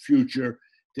the future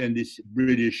than this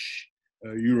British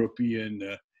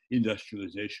European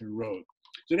industrialization road.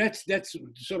 So that's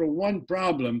sort of one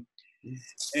problem.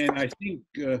 And I think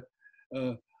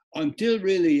until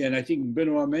really, and I think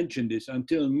Benoit mentioned this,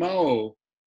 until Mao,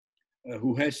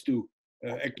 who has to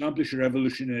accomplish a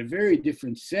revolution in a very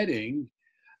different setting,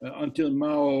 until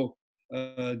Mao,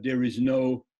 there is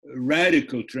no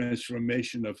radical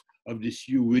transformation of this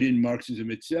view within Marxism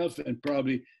itself, and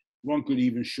probably one could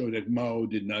even show that Mao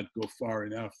did not go far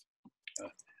enough.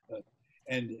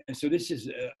 And so this is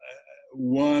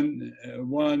one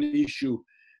issue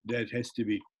that has to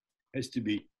be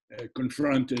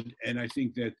confronted, and I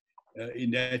think that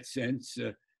in that sense,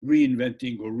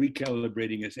 reinventing or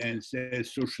recalibrating, as Anne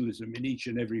says, socialism in each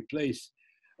and every place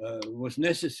was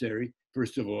necessary.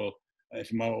 First of all,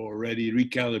 as Mao already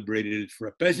recalibrated it for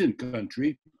a peasant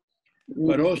country,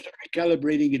 but also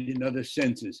recalibrating it in other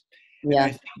senses.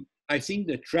 Yeah. I think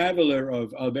the traveler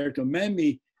of Alberto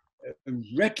Memmi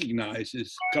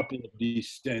recognizes a couple of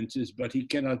these senses, but he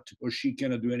cannot or she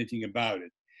cannot do anything about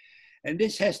it. And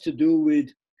this has to do with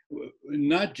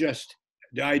not just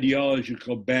the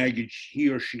ideological baggage he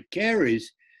or she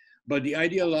carries, but the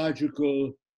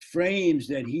ideological frames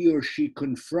that he or she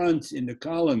confronts in the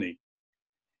colony.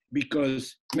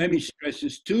 Because Memmi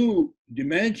stresses two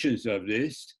dimensions of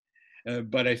this,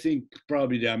 but I think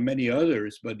probably there are many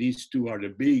others, but these two are the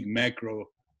big macro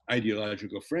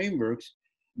ideological frameworks,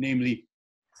 namely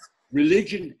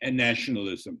religion and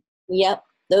nationalism. Yep,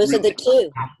 those are the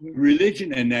two.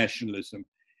 Religion and nationalism,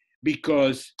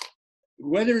 because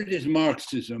whether it is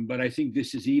Marxism, but I think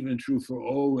this is even true for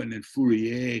Owen and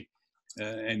Fourier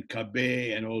and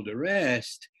Cabet and all the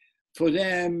rest, for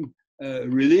them,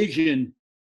 religion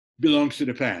belongs to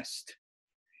the past.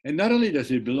 And not only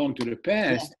does it belong to the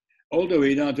past, all the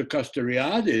way down to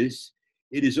Castoriadis,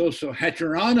 it is also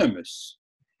heteronymous.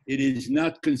 It is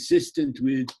not consistent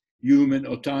with human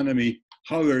autonomy,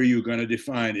 however you're going to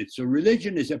define it. So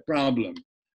religion is a problem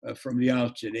from the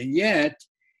outset. And yet,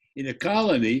 in a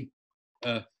colony,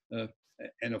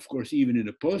 and of course even in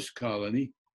a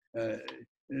post-colony,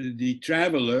 the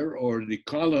traveler or the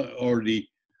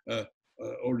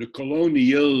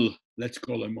colonial, let's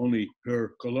call him only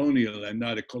her colonial and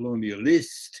not a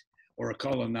colonialist or a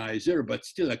colonizer, but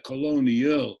still a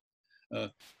colonial,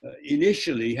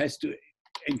 initially has to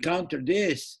encounter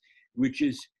this, which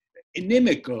is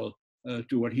inimical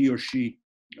to what he or she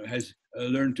has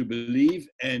learned to believe,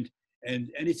 and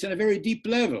it's on a very deep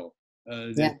level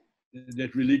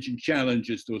that religion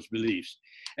challenges those beliefs.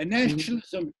 And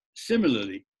nationalism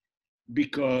similarly,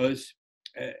 because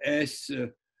as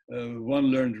one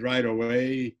learned right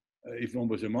away, if one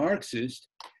was a Marxist,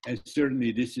 and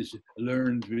certainly this is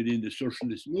learned within the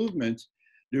socialist movements,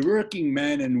 the working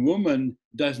man and woman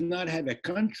does not have a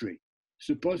country.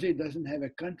 Suppose it doesn't have a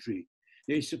country.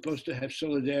 They're supposed to have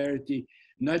solidarity,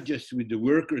 not just with the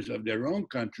workers of their own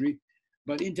country,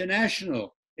 but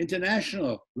international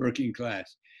working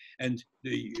class. And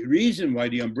the reason why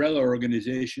the umbrella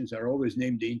organizations are always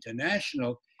named the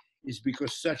international is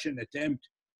because such an attempt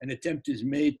is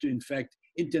made to, in fact,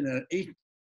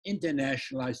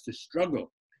 internationalize the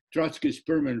struggle. Trotsky's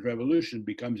permanent revolution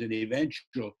becomes an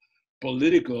eventual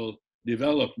political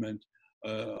development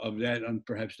of that on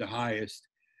perhaps the highest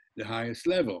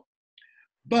level.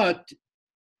 But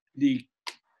the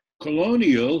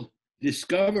colonial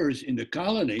discovers in the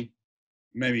colony,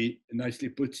 maybe nicely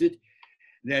puts it,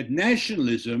 that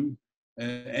nationalism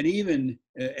and even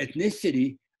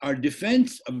ethnicity are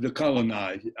defense of the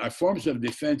colonized, are forms of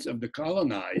defense of the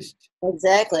colonized.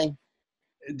 Exactly.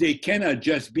 They cannot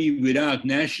just be without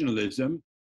nationalism,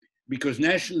 because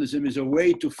nationalism is a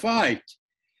way to fight.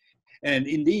 And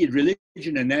indeed,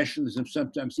 religion and nationalism,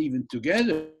 sometimes even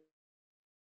together,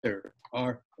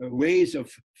 are ways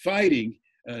of fighting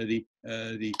the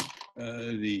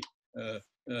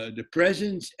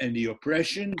presence and the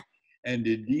oppression and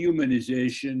the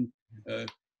dehumanization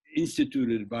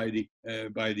instituted by the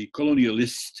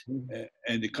colonialist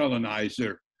and the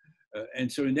colonizer.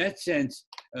 And so in that sense,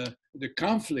 the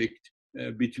conflict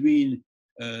between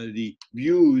the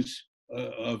views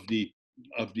of the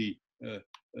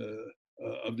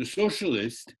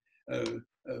socialist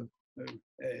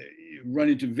run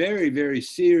into very, very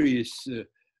serious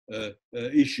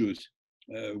issues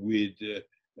with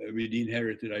the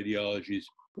inherited ideologies.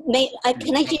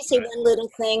 Can I just say one little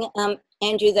thing,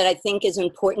 Andrew, that I think is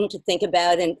important to think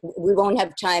about, and we won't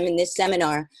have time in this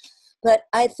seminar, but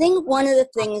I think one of the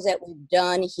things that we've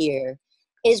done here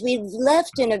is we've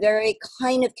left in a very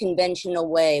kind of conventional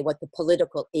way what the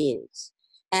political is,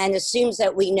 and assumes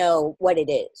that we know what it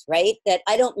is, right? That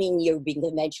I don't mean you're being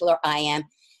conventional or I am.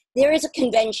 There is a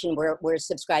convention we're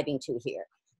subscribing to here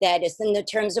that is in the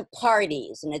terms of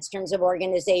parties and its terms of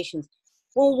organizations.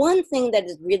 Well, one thing that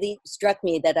has really struck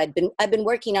me that I've been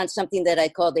working on something that I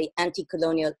call the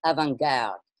anti-colonial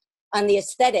avant-garde, on the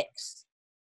aesthetics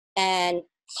and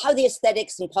how the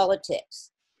aesthetics and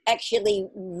politics actually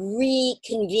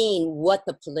reconvene what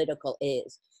the political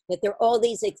is. That there are all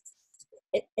these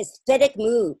aesthetic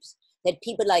moves that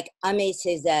people like Aimé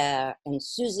Césaire and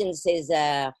Susan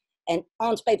Césaire and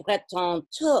André Breton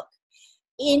took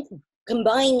in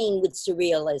combining with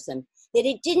surrealism, that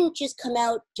it didn't just come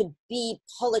out to be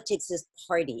politics as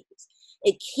parties.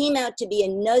 It came out to be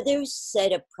another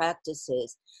set of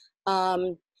practices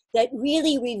that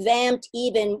really revamped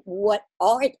even what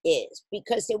art is,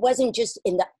 because it wasn't just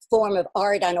in the form of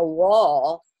art on a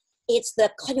wall, it's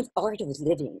the kind of art of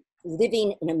living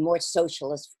in a more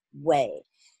socialist way.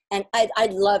 And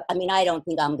I'd love, I mean, I don't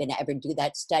think I'm gonna ever do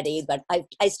that study, but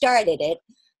I started it.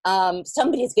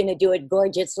 Somebody's gonna do it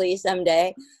gorgeously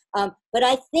someday. But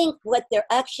I think what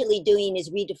they're actually doing is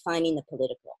redefining the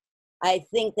political. I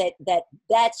think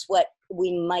that's what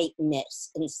we might miss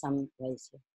in some ways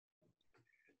here.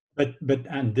 But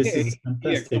and this is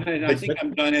fantastic. Yeah, go ahead. I think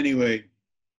I'm done anyway.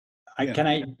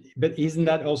 But isn't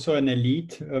that also an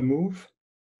elite move?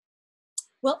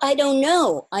 Well, I don't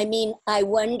know. I mean, I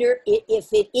wonder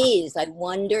if it is. I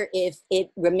wonder if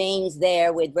it remains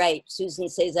there with, right, Susan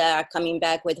Césaire coming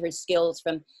back with her skills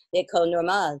from the École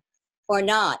Normale, or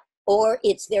not. Or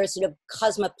it's their sort of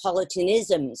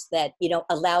cosmopolitanisms that, you know,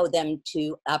 allow them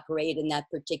to operate in that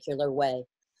particular way.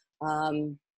 I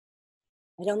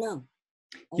don't know.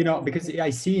 You know, because I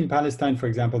see in Palestine, for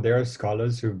example, there are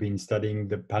scholars who've been studying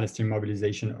the Palestinian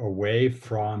mobilization away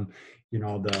from, you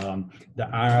know, the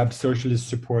Arab socialist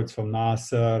supports from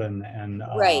Nasser and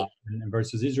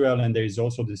versus Israel. And there is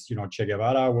also this, you know, Che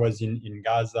Guevara was in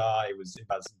Gaza. It was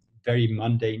very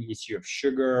mundane issue of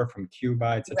sugar from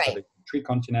Cuba, etc. Right.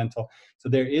 Tricontinental. So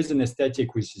there is an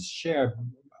aesthetic which is shared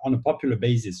on a popular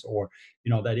basis, or, you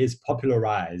know, that is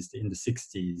popularized in the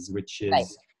 60s, which is.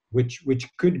 Right. Which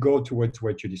could go towards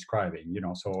what you're describing, you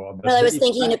know. So, well, I was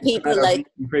thinking of people like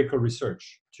empirical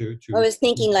research. I was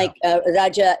thinking like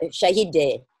Raja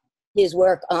Shahideh, his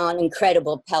work on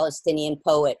incredible Palestinian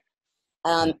poet,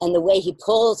 and the way he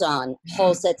pulls on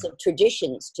whole sets of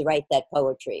traditions to write that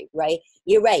poetry. Right,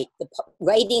 you're right.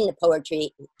 Writing the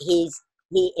poetry, he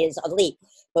is elite,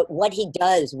 but what he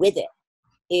does with it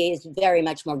is very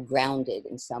much more grounded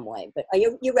in some way. But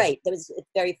you're right. It's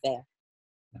very fair.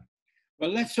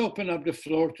 Well, let's open up the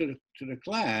floor to the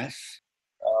class.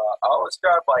 I will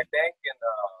start by thanking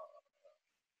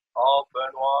all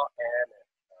Benoit and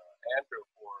Andrew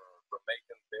for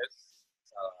making this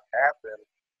happen.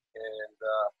 And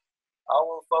I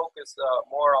will focus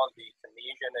more on the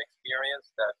Tunisian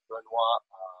experience that Benoit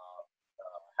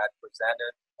had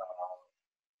presented,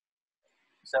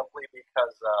 simply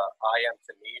because I am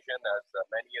Tunisian, as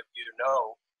many of you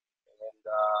know, and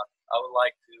I would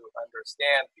like to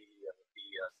understand the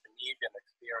Tunisian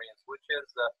experience, which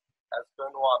is, as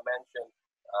Benoit mentioned,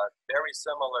 very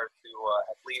similar to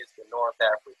at least the North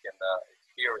African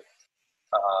experience.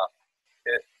 Uh,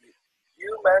 it,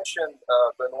 you mentioned,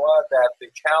 Benoit, that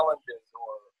the challenges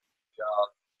or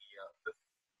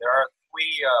there are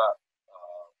three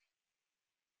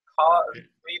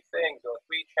things or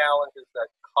three challenges that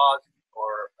caused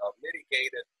or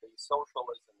mitigated the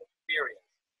socialism experience,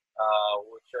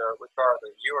 which are the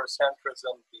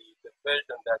Eurocentrism, the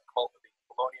division that the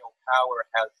colonial power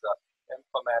has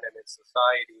implemented in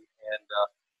society, and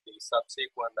the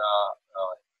subsequent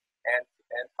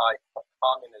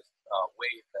anti-communist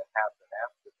wave that happened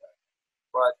after that.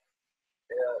 But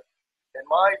in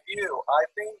my view, I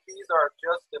think these are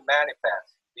just the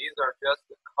manifest. These are just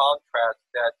the contrasts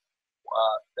that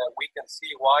we can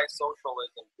see why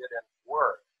socialism didn't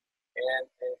work, and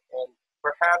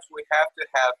perhaps we have to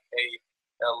have a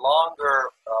longer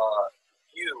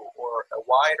view or a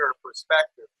wider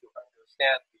perspective to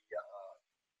understand the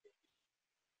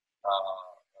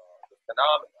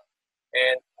phenomena.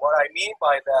 And what I mean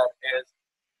by that is,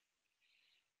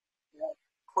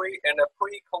 in the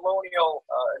pre-colonial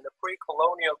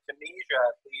Tunisia,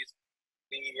 at least,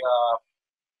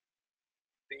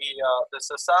 the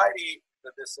society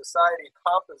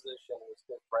composition was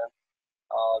different.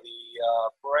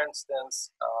 For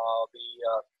instance,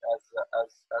 as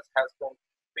has been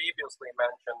previously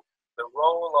mentioned, the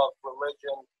role of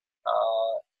religion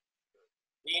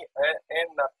in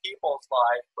the people's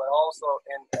life, but also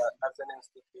as an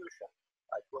institution.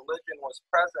 Like religion was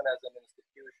present as an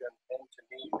institution in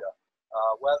Tunisia,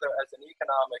 whether as an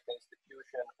economic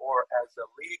institution or as a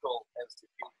legal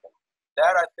institution.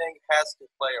 That, I think, has to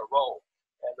play a role.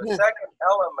 And the second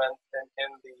element in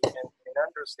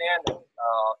understanding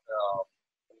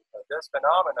this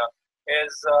phenomena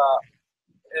is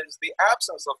the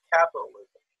absence of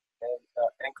capitalism. And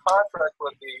in contrast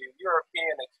with the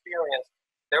European experience,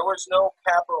 there was no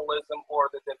capitalism, or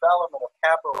the development of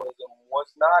capitalism was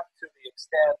not to the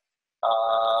extent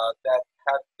that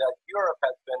Europe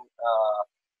had been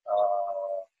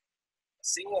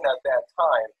seen at that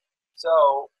time.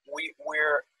 So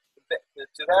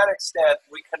to that extent,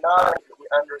 we cannot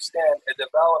understand a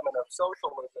development of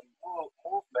socialism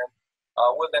movement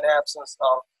with an absence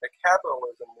of the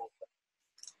capitalism movement.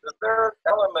 The third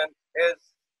element is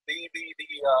the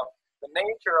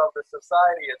nature of the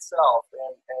society itself,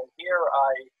 and here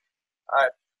I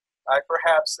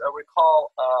perhaps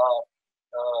recall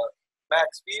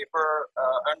Max Weber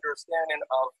understanding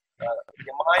of the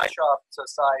Gemeinschaft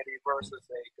society versus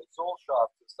a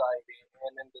Gesellschaft society,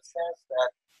 and in the sense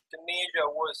that Tunisia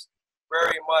was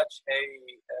very much a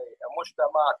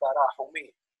mujtama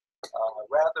tarahumi,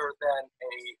 rather than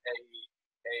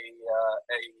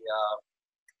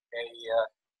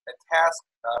a task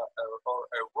or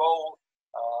a role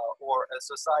or a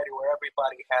society where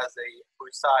everybody has a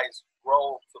precise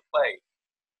role to play.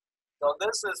 So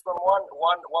this is from one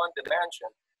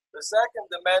dimension. The second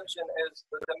dimension is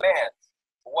the demands,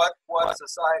 what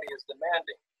society is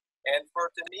demanding. And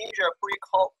for Tunisia,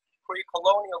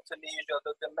 pre-colonial Tunisia,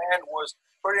 the demand was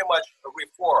pretty much a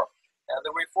reform. And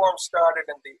the reform started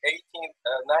in the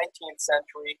 19th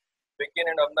century,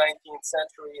 beginning of 19th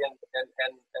century and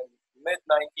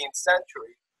mid-19th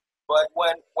century. But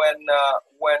when the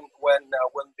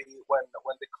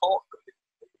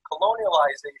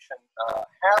colonialization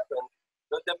happened,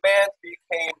 the demands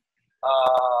became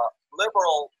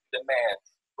liberal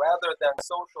demands rather than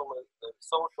social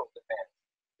demands.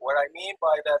 What I mean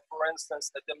by that, for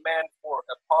instance, a demand for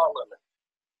a parliament.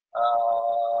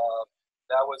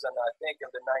 That was I think in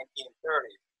the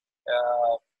 1930s.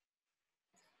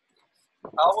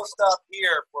 I will stop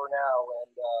here for now,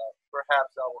 and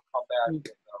perhaps I will come back with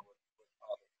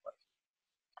other questions.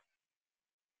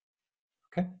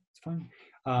 Okay, it's fine.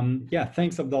 Yeah,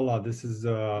 thanks, Abdullah. This is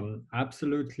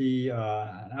absolutely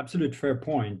an absolute fair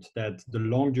point that the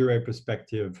long durée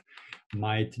perspective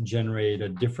might generate a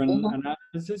different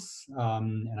analysis,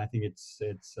 and I think it's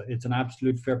an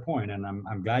absolute fair point, and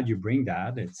I'm glad you bring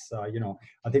that. It's I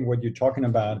think what you're talking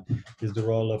about is the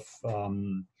role of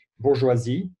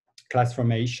bourgeoisie, class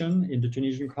formation in the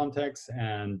Tunisian context,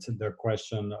 and the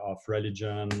question of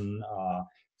religion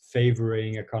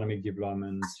favoring economic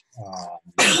development,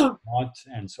 not.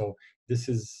 And so this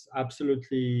is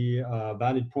absolutely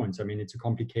valid points. I mean, it's a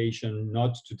complication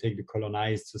not to take the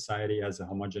colonized society as a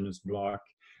homogeneous block,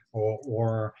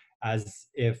 or as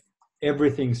if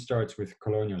everything starts with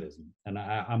colonialism. And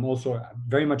I'm also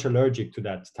very much allergic to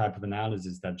that type of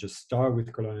analysis that just start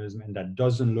with colonialism and that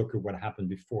doesn't look at what happened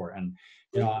before. And,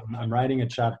 you know, I'm writing a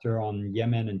chapter on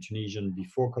Yemen and Tunisia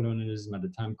before colonialism, at the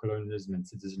time colonialism and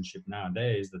citizenship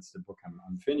nowadays. That's the book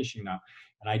I'm finishing now.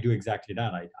 And I do exactly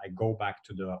that. I go back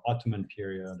to the Ottoman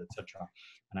period, etc.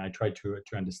 And I try to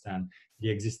understand the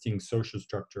existing social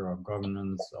structure of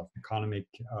governance, of economic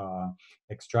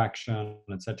extraction,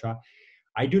 etc.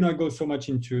 I do not go so much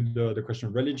into the question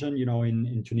of religion. You know,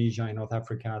 in Tunisia, in North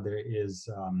Africa, there is,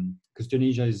 because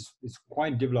Tunisia is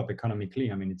quite developed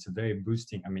economically. I mean, it's a very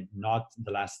boosting, I mean, not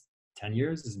the last 10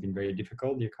 years, it's been very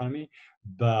difficult, the economy,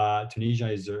 but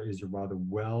Tunisia is a rather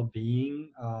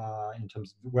well-being, in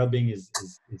terms of well-being is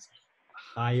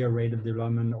higher rate of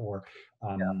development, or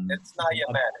it's not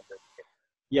Yemen.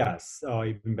 yes,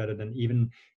 even better than even,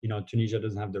 you know, Tunisia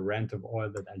doesn't have the rent of oil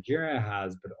that Algeria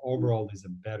has, but overall there's a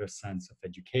better sense of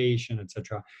education,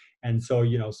 etc. And so,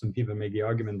 you know, some people make the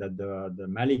argument that the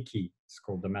Maliki, it's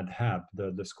called the Madhab,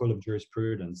 the school of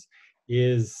jurisprudence,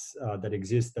 is that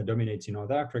exists, that dominates in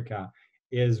North Africa,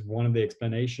 is one of the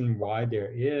explanation why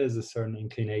there is a certain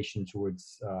inclination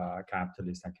towards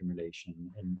capitalist accumulation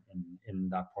in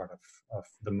that part of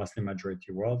the Muslim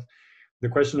majority world. The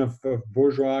question of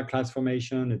bourgeois class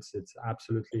formation, it's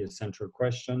absolutely a central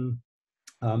question.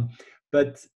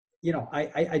 But, you know,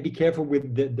 I be careful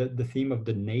with the theme of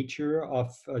the nature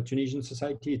of Tunisian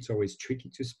society. It's always tricky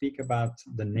to speak about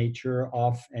the nature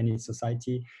of any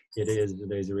society.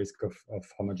 There's a risk of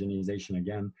homogenization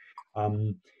again.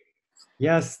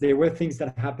 Yes, there were things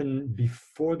that happened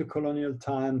before the colonial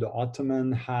time. The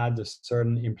Ottoman had a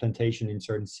certain implantation in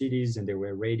certain cities, and they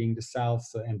were raiding the south.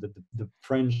 And the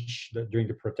French, during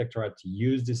the Protectorate,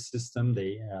 used this system.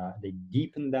 They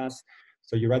deepened that.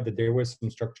 So you're right that there were some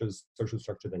structures, social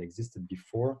structure that existed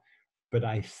before. But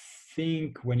I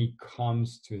think when it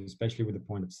comes to, especially with the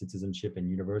point of citizenship and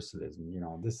universalism, you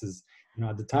know, this is, you know,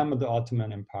 at the time of the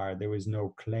Ottoman Empire, there was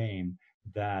no claim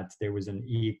that there was an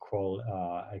equal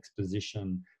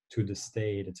exposition to the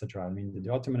state, etc. I mean,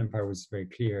 the Ottoman Empire was very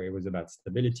clear. It was about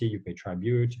stability. You pay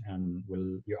tribute, and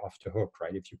you're off the hook,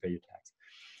 right, if you pay your tax.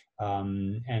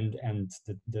 And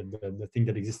the thing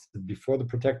that existed before the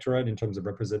Protectorate in terms of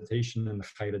representation and the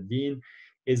Khayr ad-Din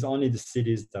is only the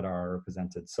cities that are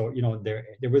represented. So, you know,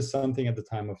 there was something at the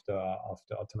time of the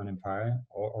Ottoman Empire,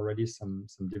 already some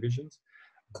divisions,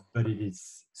 but it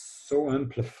is so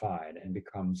amplified and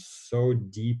becomes so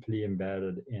deeply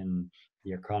embedded in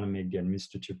the economic, the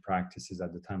administrative practices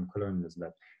at the time of colonialism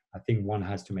that I think one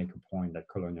has to make a point that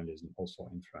colonialism also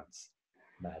influenced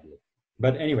badly.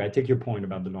 But anyway, I take your point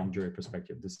about the long jury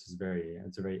perspective. It's a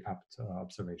very apt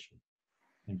observation.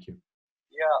 Thank you.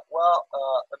 Yeah, well,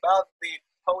 about the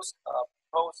post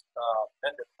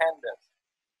independence,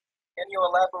 can you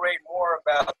elaborate more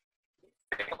about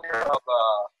the failure of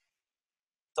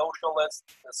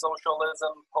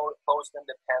socialism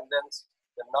post-independence,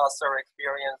 the Nasser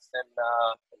experience in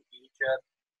Egypt,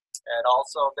 and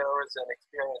also there was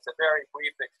a very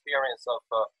brief experience of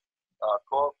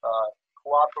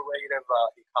cooperative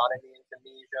economy in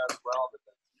Tunisia as well in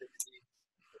the 60s.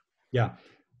 Yeah,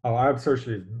 Arab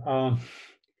socialism.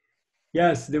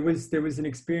 Yes, there was an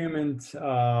experiment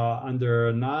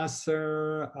under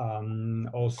Nasser,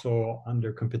 also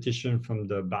under competition from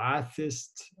the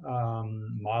Ba'athist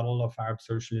model of Arab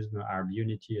socialism, Arab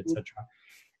unity, etc.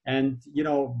 And, you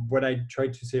know, what I try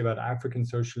to say about African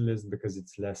socialism, because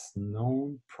it's less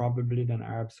known probably than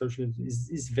Arab socialism,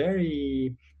 is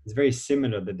very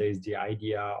similar, that there's the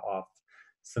idea of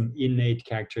some innate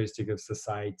characteristic of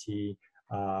society,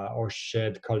 or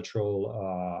shared cultural,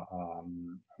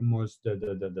 almost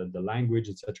the language,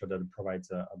 etc., that provides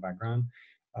a background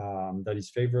that is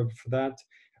favorable for that.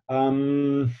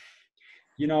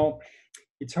 You know,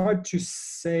 it's hard to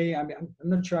say. I mean, I'm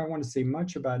not sure I want to say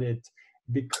much about it,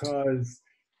 because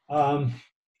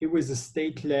it was a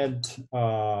state-led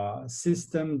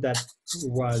system that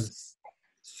was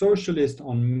socialist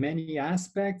on many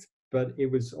aspects, but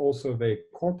it was also a very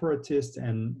corporatist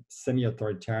and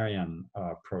semi-authoritarian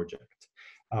project.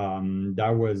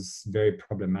 That was very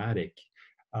problematic.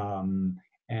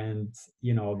 And,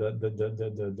 you know,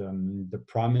 the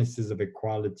promises of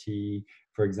equality,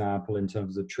 for example, in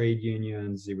terms of trade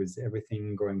unions, it was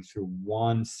everything going through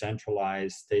one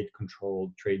centralized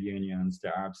state-controlled trade unions,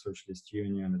 the Arab Socialist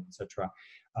Union, etc.,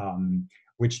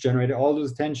 which generated all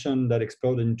those tension that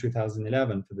exploded in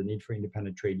 2011 for the need for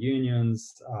independent trade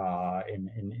unions in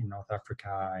North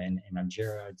Africa and in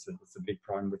Algeria. It's a big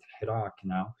problem with Iraq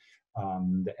now.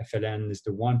 The FLN is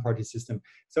the one-party system.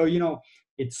 So, you know,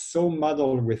 it's so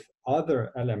muddled with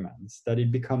other elements that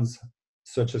it becomes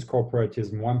such as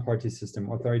corporatism, one-party system,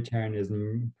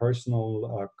 authoritarianism,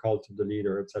 personal cult of the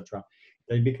leader, etc.,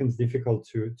 then it becomes difficult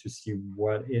to see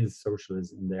what is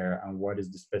socialism there and what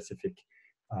is the specific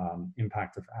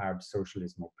impact of Arab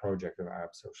socialism or project of Arab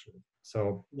socialism.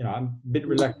 So, I'm a bit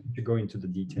reluctant to go into the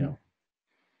detail.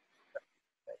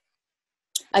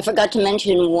 I forgot to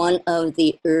mention one of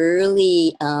the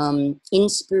early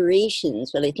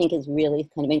inspirations, what I think is really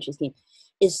kind of interesting,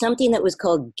 is something that was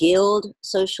called guild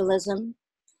socialism.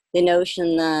 The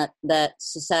notion that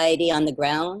society on the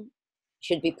ground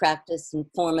should be practiced in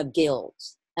form of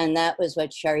guilds. And that was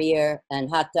what Sharir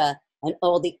and Hakka and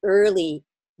all the early,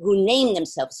 who named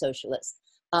themselves socialists,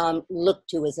 looked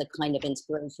to as a kind of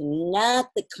inspiration, not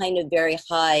the kind of very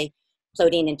high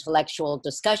floating intellectual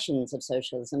discussions of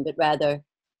socialism, but rather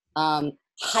how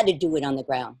to do it on the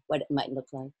ground, what it might look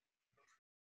like.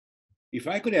 If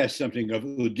I could ask something of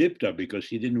Udipta, because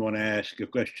he didn't want to ask a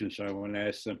question, so I want to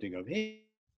ask something of him.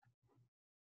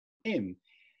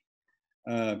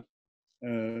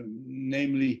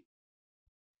 Namely,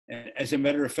 as a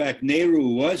matter of fact,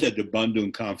 Nehru was at the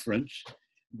Bandung conference,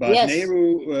 but Yes.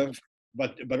 Nehru,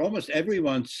 but almost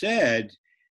everyone said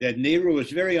that Nehru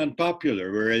was very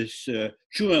unpopular, whereas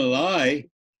Chu Enlai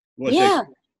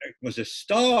was a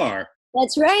star.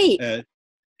 That's right.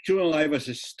 Chu Enlai was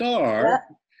a star.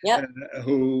 Yep.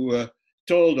 Who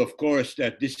told, of course,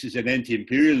 that this is an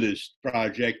anti-imperialist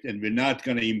project and we're not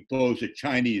going to impose a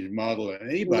Chinese model on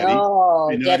anybody. No,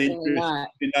 we're definitely not.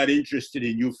 We're not interested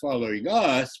in you following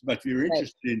us, but we're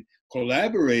interested in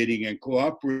collaborating and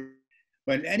cooperating.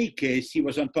 But in any case, he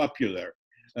was unpopular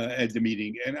at the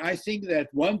meeting. And I think that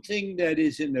one thing that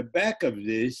is in the back of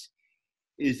this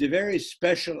is a very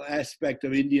special aspect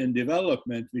of Indian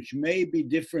development, which may be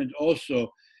different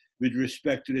also with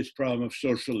respect to this problem of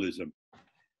socialism.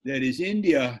 That is,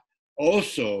 India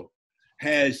also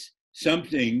has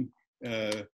something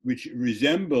which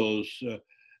resembles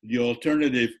the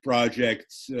alternative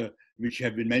projects which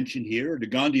have been mentioned here. The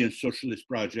Gandhian socialist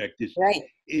project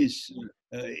is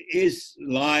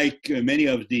like many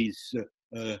of these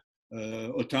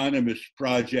autonomous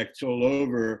projects all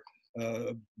over,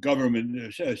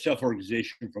 government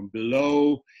self-organization from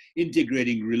below,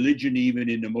 integrating religion even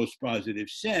in the most positive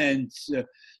sense,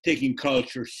 taking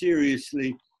culture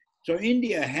seriously. So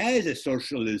India has a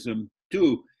socialism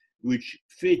too, which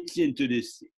fits into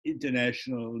this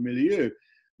international milieu.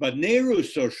 But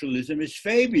Nehru's socialism is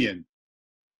Fabian.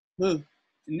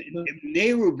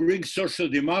 Nehru brings social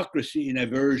democracy in a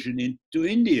version into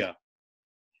India.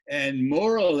 And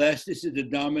more or less, this is the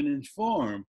dominant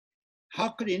form. How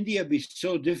could India be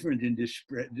so different in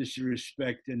this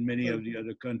respect than many of the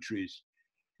other countries?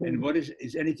 And what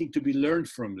is anything to be learned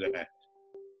from that?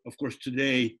 Of course,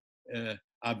 today,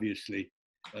 obviously,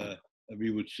 we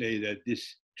would say that this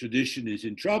tradition is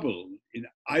in trouble in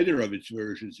either of its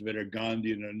versions, whether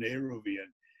Gandhian or Nehruvian.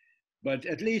 But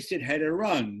at least it had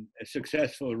a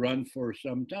successful run for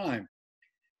some time.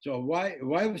 So why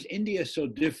was India so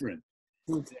different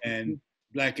than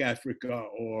Black Africa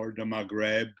or the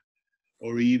Maghreb,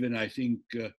 or even, I think,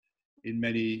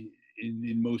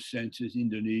 in most senses,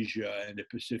 Indonesia and the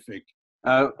Pacific?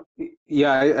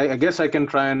 Yeah, I guess I can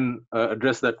try and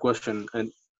address that question.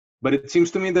 But it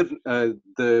seems to me that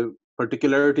the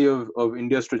particularity of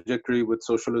India's trajectory with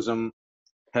socialism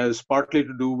has partly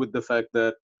to do with the fact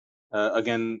that,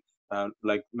 again,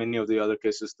 like many of the other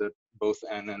cases that both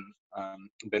Anne and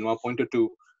Benoit pointed to,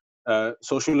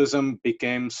 socialism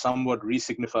became somewhat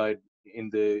resignified in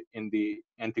the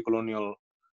anti-colonial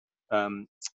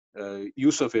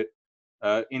use of it,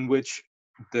 in which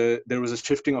there was a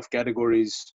shifting of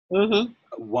categories.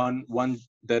 One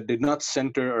that did not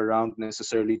center around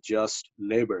necessarily just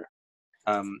labor,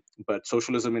 but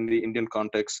socialism in the Indian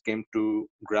context came to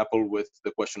grapple with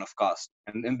the question of caste,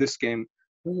 and this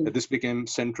became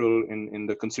central in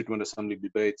the Constituent Assembly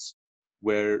debates,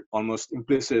 where almost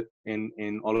implicit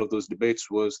in all of those debates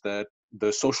was that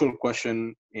the social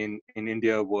question in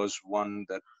India was one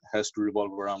that has to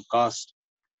revolve around caste,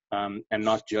 and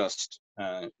not just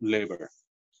labor.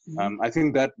 I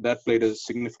think that played a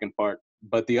significant part.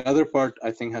 But the other part,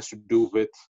 I think, has to do with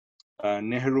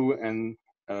Nehru and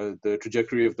the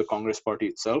trajectory of the Congress Party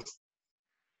itself,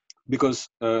 because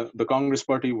the Congress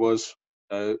Party was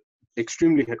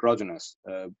extremely heterogeneous.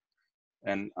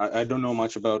 And I don't know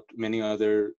much about many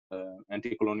other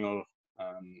anti-colonial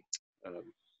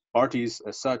parties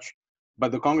as such,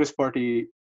 but the Congress Party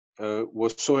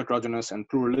was so heterogeneous and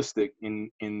pluralistic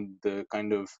in the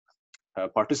kind of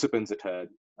participants it had,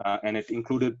 and it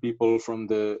included people from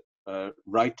the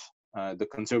right, the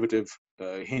conservative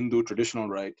Hindu traditional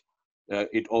right.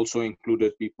 It also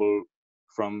included people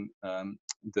from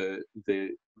the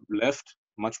left,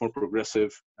 much more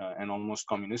progressive and almost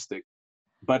communistic.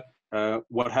 But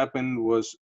what happened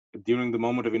was during the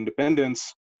moment of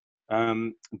independence,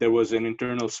 there was an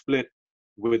internal split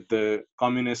with the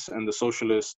communists and the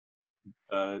socialists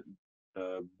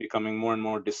becoming more and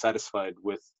more dissatisfied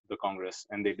with the Congress,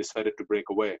 and they decided to break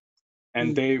away.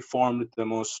 And they formed the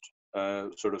most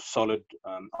sort of solid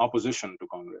opposition to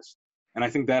Congress. And I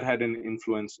think that had an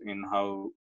influence in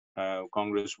how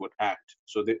Congress would act.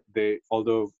 So they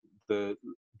although the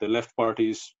left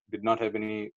parties did not have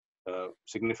any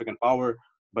significant power,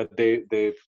 but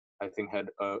they I think had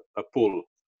a pull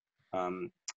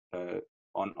on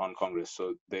Congress.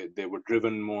 So they were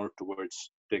driven more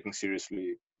towards taking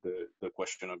seriously the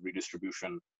question of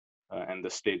redistribution and the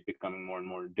state becoming more and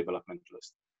more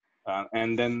developmentalist.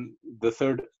 And then the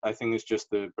third, I think, is just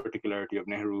the particularity of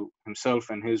Nehru himself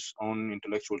and his own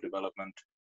intellectual development,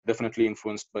 definitely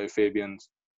influenced by Fabian's,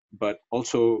 but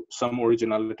also some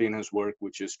originality in his work,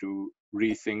 which is to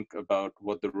rethink about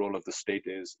what the role of the state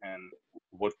is and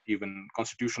what even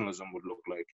constitutionalism would look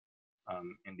like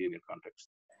in the Indian context.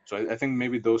 So I think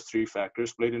maybe those three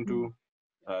factors played into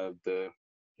the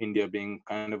India being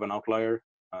kind of an outlier,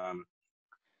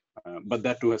 but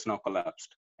that too has now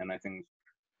collapsed. And I think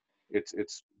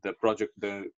it's the project,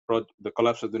 the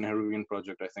collapse of the Nehruvian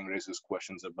project, I think raises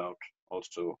questions about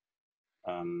also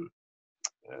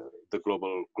the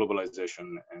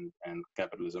globalization and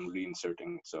capitalism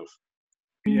reinserting itself.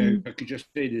 Yeah, I could just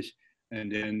say this,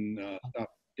 and then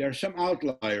there are some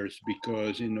outliers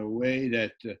because in a way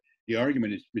that the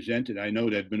argument is presented, I know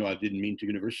that Benoit didn't mean to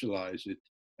universalize it,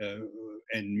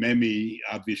 and Memi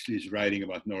obviously is writing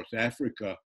about North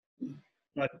Africa,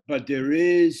 but there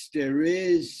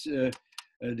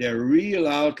are real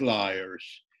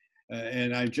outliers,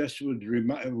 and I just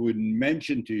would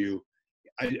mention to you,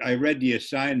 I read the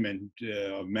assignment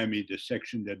of Memi, the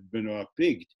section that Benoit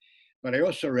picked, but I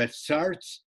also read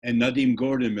Sartre's and Nadim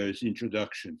Gordimer's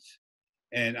introductions.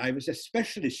 And I was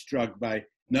especially struck by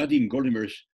Nadim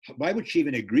Gordimer's, why would she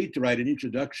even agree to write an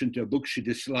introduction to a book she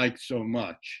disliked so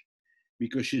much?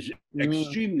 Because she's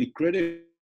extremely critical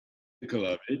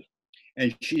of it.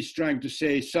 And she's trying to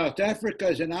say South Africa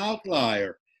is an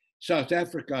outlier. South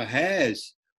Africa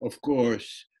has, of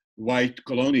course, white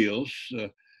colonials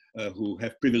who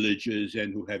have privileges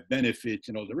and who have benefits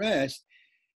and all the rest.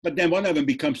 But then one of them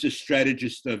becomes the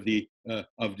strategist of the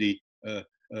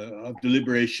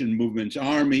liberation movement's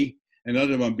army.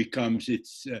 Another one becomes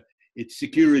its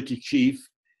security chief.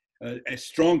 A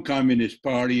strong communist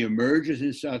party emerges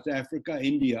in South Africa.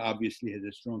 India obviously has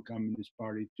a strong communist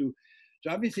party too.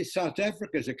 So obviously South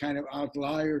Africa is a kind of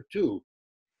outlier too.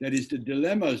 That is, the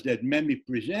dilemmas that Memi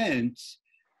presents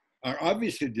are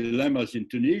obviously dilemmas in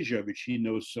Tunisia, which he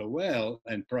knows so well,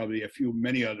 and probably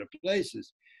many other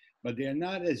places, but they're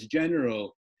not as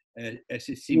general as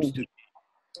it seems to be.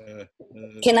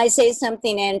 Can I say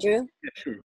something, Andrew? Yeah,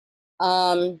 sure.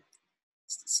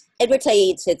 Edward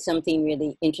Said said something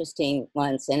really interesting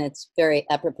once, and it's very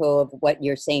apropos of what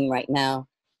you're saying right now.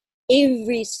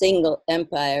 Every single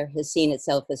empire has seen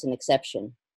itself as an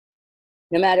exception,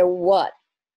 no matter what,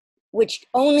 which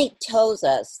only tells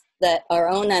us that our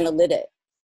own analytic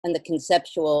and the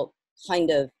conceptual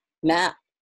kind of map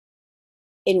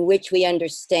in which we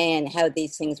understand how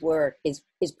these things work is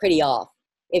pretty off.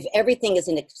 If everything is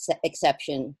an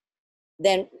exception,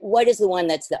 then what is the one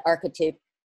that's the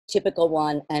archetypical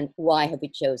one, and why have we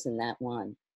chosen that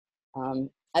one?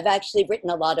 I've actually written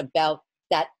a lot about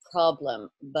that problem,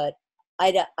 but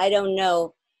I don't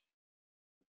know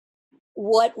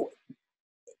what.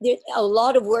 A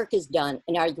lot of work is done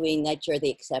in arguing that you're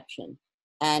the exception,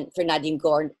 and for Nadim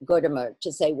Gordimer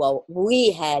to say, well,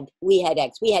 we had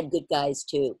X, we had good guys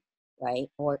too, right?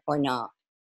 Or not.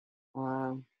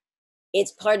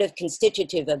 It's part of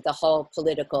constitutive of the whole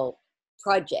political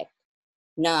project,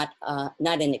 not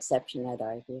an exception, I'd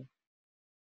argue.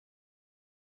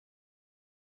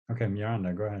 Okay,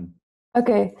 Miranda, go ahead.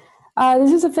 Okay,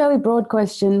 this is a fairly broad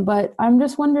question, but I'm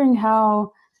just wondering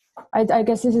how. I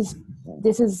guess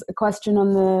this is a question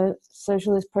on the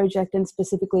socialist project and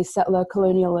specifically settler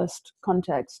colonialist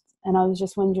context. And I was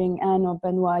just wondering, Anne or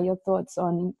Benoit, your thoughts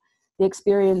on the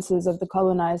experiences of the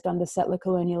colonized under settler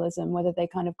colonialism, whether they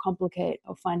kind of complicate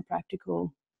or find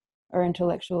practical or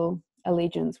intellectual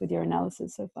allegiance with your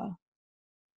analysis so far.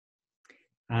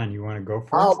 Anne, you want to go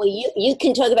first? Oh, well, you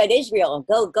can talk about Israel.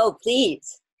 Go,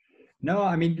 please. No,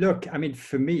 I mean, look, I mean,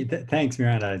 for me, thanks,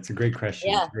 Miranda. It's a great question.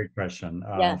 Yeah. It's a great question.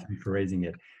 Yeah. Thanks for raising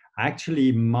it.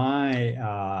 Actually,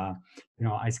 I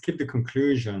skipped the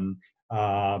conclusion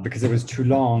because it was too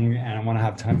long and I want to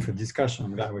have time for discussion.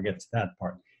 I'm glad we get to that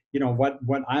part.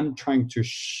 what I'm trying to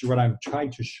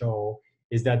show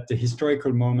is that the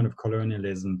historical moment of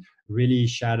colonialism really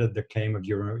shattered the claim of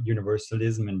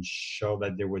universalism and showed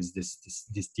that there was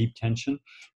this deep tension.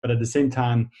 But at the same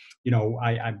time,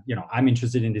 I'm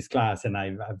interested in this class, and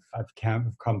I've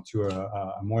come to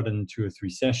a more than 2 or 3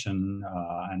 sessions,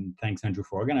 and thanks, Andrew,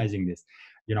 for organizing this.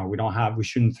 We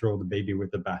shouldn't throw the baby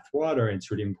with the bathwater. It's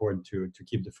really important to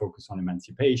keep the focus on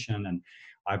emancipation, and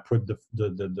I put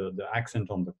the accent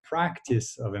on the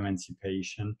practice of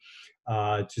emancipation,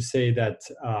 to say that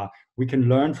we can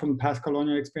learn from past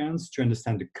colonial experience to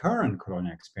understand the current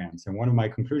colonial experience. And one of my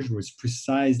conclusions was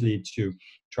precisely to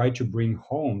try to bring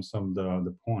home some of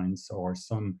the points, or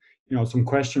some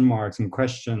question marks and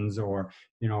questions, or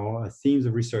themes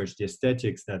of research, the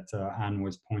aesthetics that Anne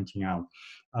was pointing out,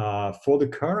 for the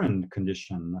current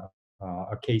condition,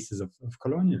 cases of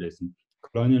colonialism.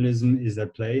 Colonialism is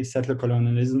at play, settler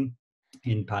colonialism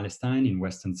in Palestine, in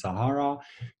Western Sahara,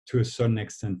 to a certain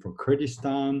extent for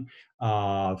Kurdistan,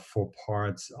 for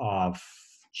parts of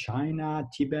China,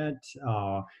 Tibet.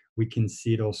 We can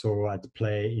see it also at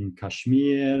play in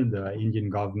Kashmir, the Indian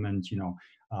government,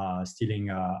 stealing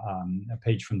a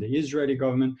page from the Israeli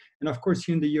government. And of course,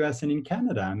 here in the US and in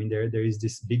Canada, I mean, there is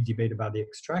this big debate about the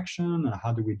extraction,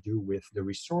 how do we do with the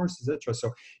resources, etc.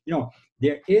 So,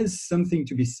 there is something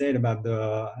to be said about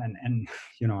and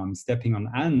I'm stepping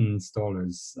on Anne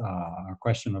Stoller's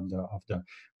question of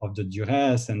the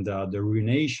duress and the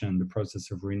ruination, the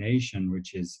process of ruination,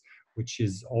 which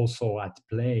is also at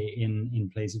play in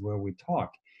places where we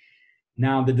talk.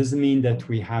 Now, that doesn't mean that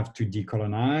we have to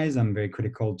decolonize. I'm very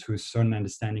critical to a certain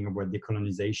understanding of what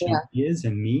decolonization is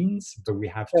and means, but we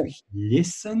have to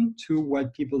listen to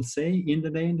what people say in the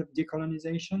name of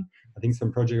decolonization. I think some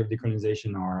projects of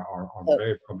decolonization are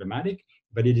very problematic,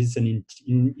 but it is an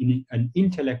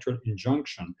intellectual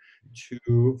injunction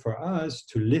for us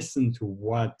to listen to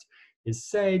what is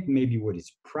said, maybe what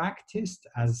is practiced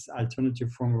as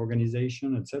alternative form of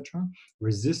organization, etc.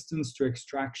 Resistance to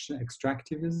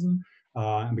extractivism,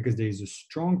 because there is a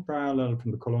strong parallel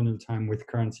from the colonial time with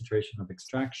current situation of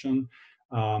extraction.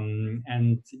 And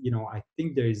I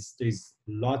think there's a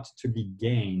lot to be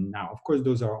gained. Now, of course,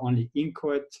 those are only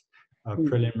inchoate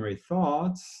preliminary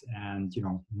thoughts, and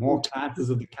more classes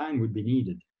of the kind would be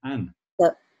needed. Anne. So,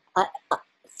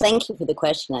 thank you for the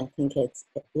question. I think it's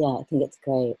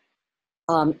great.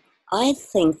 I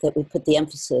think that we put the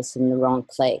emphasis in the wrong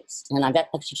place. And I've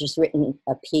actually just written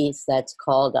a piece that's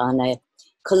called on a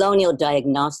colonial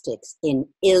diagnostics in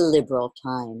illiberal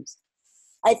times.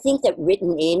 I think that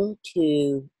written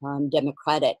into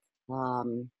democratic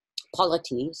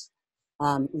polities,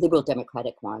 liberal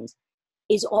democratic ones,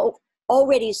 is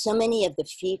already so many of the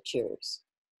features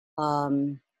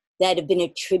that have been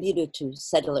attributed to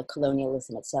settler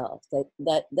colonialism itself,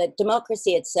 that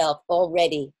democracy itself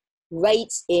already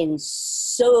writes in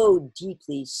so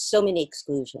deeply, so many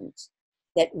exclusions,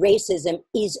 that racism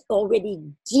is already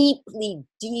deeply,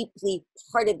 deeply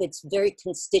part of its very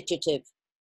constitutive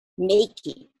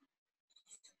making,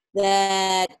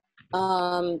 that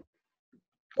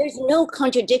there's no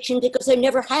contradiction because there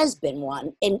never has been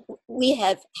one. And we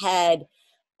have had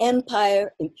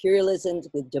empire, imperialism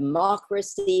with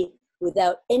democracy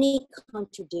without any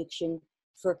contradiction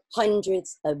for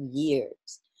hundreds of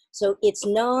years. So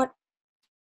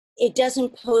it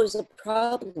doesn't pose a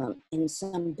problem in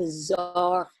some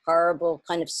bizarre, horrible,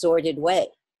 kind of sordid way,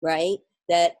 right?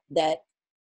 That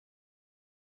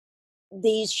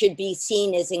these should be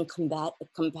seen as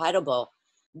incompatible.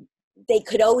 They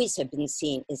could always have been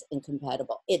seen as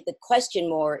incompatible. The question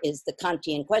more is the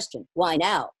Kantian question. Why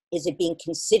now? Is it being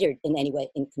considered in any way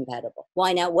incompatible?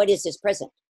 Why now? What is this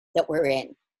present that we're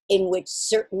in which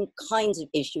certain kinds of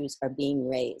issues are being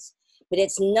raised? But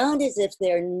it's not as if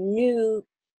they're new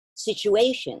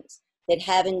situations that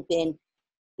haven't been,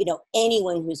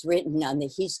 anyone who's written on the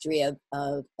history of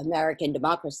American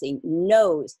democracy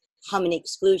knows how many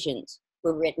exclusions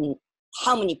were written,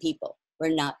 how many people were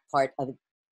not part of it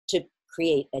to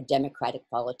create a democratic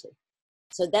polity.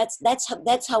 So that's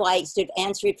how I sort of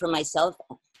answer it for myself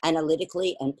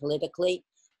analytically and politically,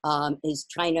 is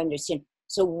trying to understand.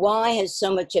 So why has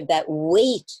so much of that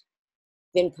weight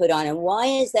been put on, and why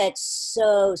is that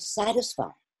so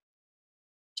satisfying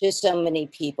to so many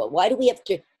people? Why do we have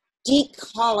to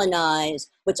decolonize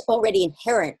what's already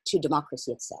inherent to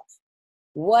democracy itself?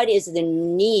 What is the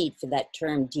need for that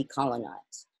term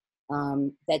decolonize?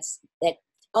 That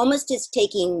almost is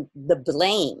taking the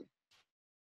blame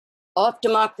off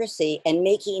democracy and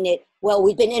making it, well,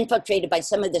 we've been infiltrated by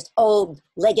some of this old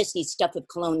legacy stuff of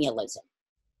colonialism.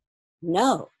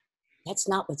 No, that's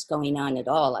not what's going on at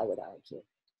all, I would argue.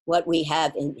 what we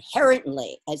have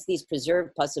inherently as these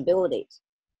preserved possibilities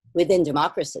within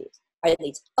democracies are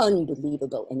these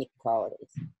unbelievable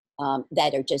inequalities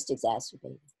that are just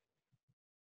exacerbated.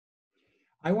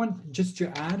 I want just to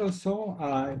add also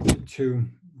to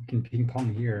can ping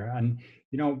pong here, and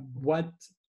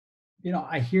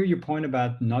I hear your point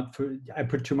about I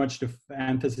put too much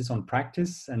emphasis on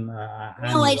practice, and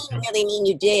no, I didn't really mean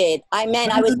you did. I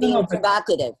meant I was being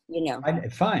provocative,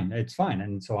 Fine, it's fine,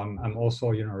 and so I'm also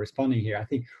responding here. I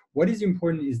think what is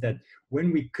important is that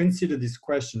when we consider this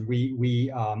question,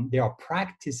 there are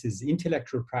practices,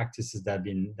 intellectual practices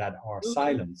that are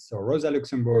silenced. So Rosa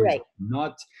Luxemburg is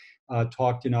not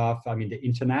talked enough. I mean, the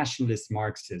internationalist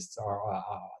Marxists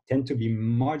tend to be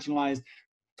marginalized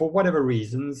for whatever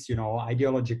reasons,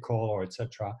 ideological or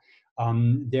etc.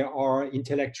 There are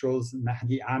intellectuals,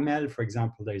 Mahdi Amel, for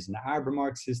example, there is an Arab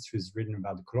Marxist who's written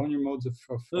about the colonial modes of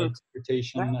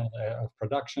exploitation, of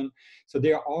production. So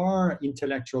there are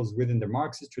intellectuals within the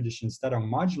Marxist traditions that are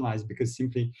marginalized because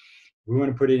simply we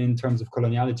want to put it in terms of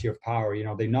coloniality of power.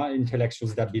 They're not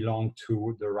intellectuals that belong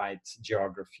to the right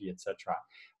geography, etc.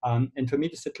 And for me,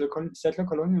 the settler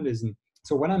colonialism.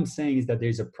 So what I'm saying is that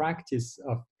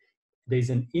there's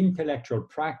an intellectual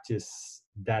practice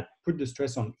that put the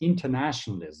stress on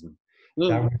internationalism.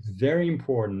 That was very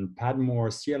important. Padmore,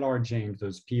 CLR James,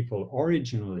 those people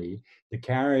originally, the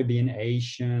Caribbean,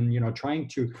 Asian, trying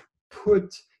to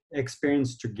put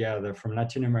experience together from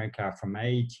Latin America, from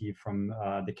Haiti, from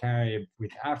the Caribbean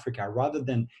with Africa, rather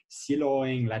than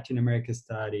siloing Latin America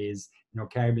studies,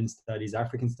 Caribbean studies,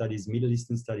 African studies, Middle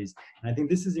Eastern studies. And I think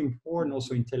this is important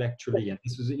also intellectually. And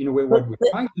this is, in a way, what we're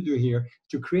trying to do here,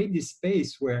 to create this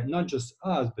space where not just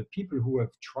us, but people who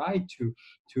have tried to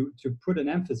put an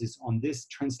emphasis on this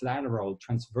translateral,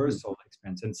 transversal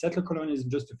experience. And settler colonialism,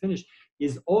 just to finish,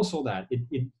 is also that.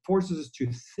 It forces us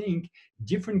to think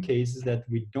different cases that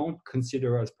we don't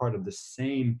consider as part of the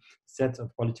same set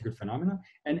of political phenomena,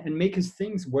 and make us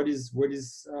think what is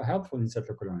helpful in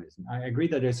settler colonialism. I agree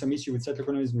that there's some issue with settler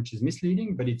colonialism which is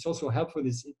misleading, but it's also helpful,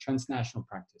 this transnational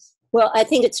practice. Well, I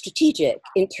think it's strategic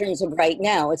in terms of right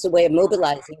now. It's a way of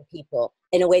mobilizing people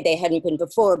in a way they hadn't been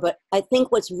before. But I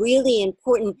think what's really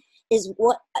important is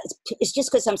it's just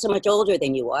because I'm so much older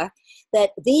than you are,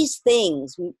 that these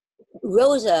things,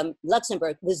 Rosa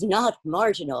Luxemburg was not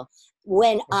marginal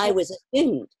when I was a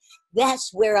student.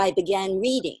 That's where I began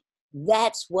reading.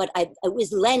 That's what it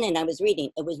was Lenin I was reading.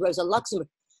 It was Rosa Luxemburg.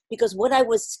 Because what I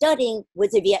was studying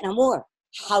was the Vietnam War.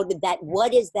 What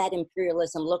does that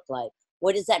imperialism look like?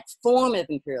 What is that form of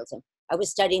imperialism? I was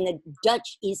studying the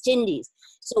Dutch East Indies.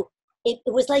 So it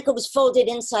was like it was folded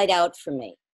inside out for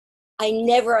me. I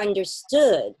never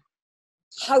understood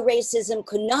how racism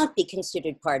could not be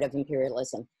considered part of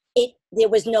imperialism. There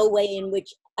was no way in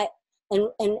which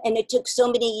and it took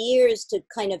so many years to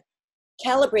kind of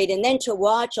calibrate, and then to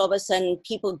watch all of a sudden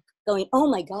people going, oh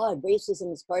my God,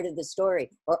 racism is part of the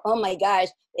story, or oh my gosh,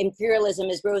 imperialism,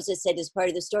 as Rosa said, is part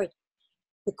of the story.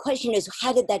 The question is,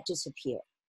 how did that disappear?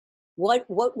 What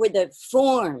were the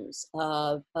forms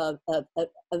of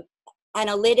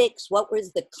analytics? What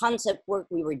was the concept work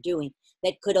we were doing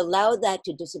that could allow that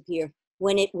to disappear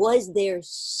when it was there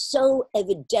so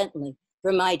evidently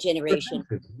for my generation?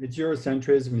 It's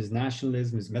Eurocentrism, it's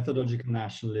nationalism, it's methodological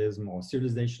nationalism, or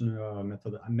civilization,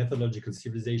 methodological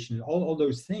civilization, all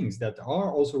those things that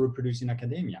are also reproduced in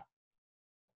academia.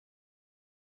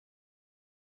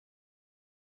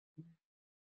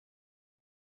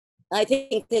 I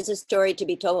think there's a story to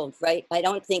be told, right? I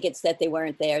don't think it's that they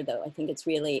weren't there, though. I think it's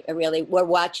really, we're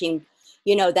watching,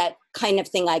 that kind of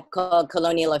thing I called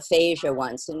colonial aphasia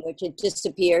once, in which it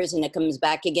disappears and it comes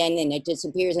back again and it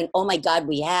disappears and, oh my God,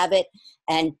 we have it.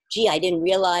 And gee, I didn't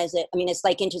realize it. I mean, it's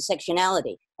like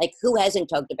intersectionality. Like, who hasn't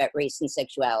talked about race and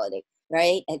sexuality,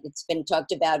 right? It's been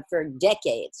talked about for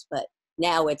decades, but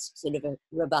now it's sort of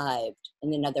revived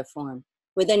in another form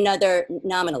with another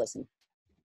nominalism.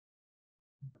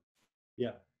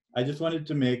 Yeah, I just wanted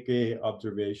to make a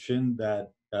observation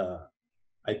that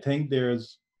I think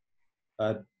there's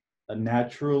a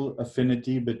natural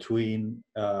affinity between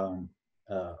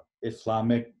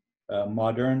Islamic,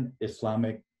 modern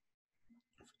Islamic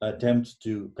attempts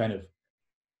to kind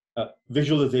of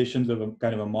visualizations of a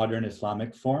kind of a modern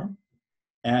Islamic form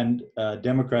and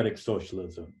democratic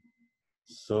socialism.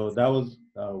 So that was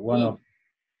one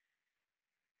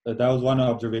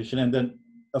observation, and then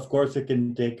of course it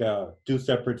can take two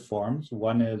separate forms.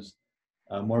 One is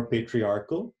more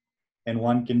patriarchal, and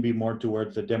one can be more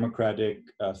towards a democratic,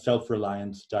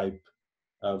 self-reliance type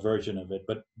version of it.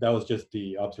 But that was just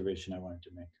the observation I wanted to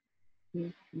make.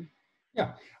 Mm-hmm.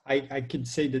 Yeah, I could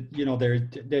say that, you know, there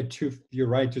are two, you're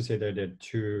right to say that there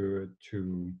are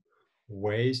two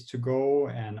ways to go.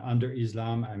 And under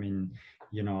Islam, I mean,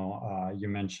 you know, you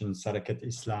mentioned Sarakat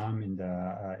Islam in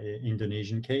the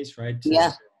Indonesian case, right?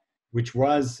 Yeah, Which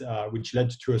led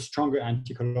to a stronger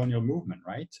anti-colonial movement,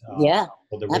 right? yeah,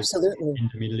 Well, there was absolutely. in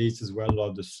the Middle East as well. A lot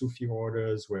of the Sufi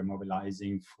orders were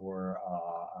mobilizing for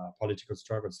political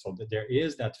struggles. So there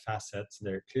is that facet.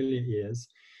 There clearly is,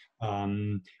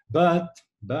 um, but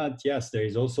yes, there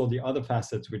is also the other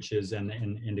facet, which is, and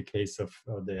in the case of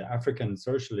the African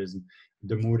socialism,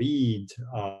 the Murid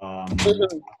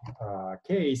Mhm.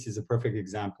 case is a perfect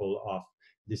example of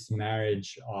this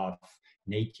marriage of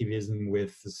nativism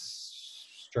with the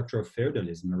structure of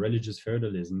feudalism, a religious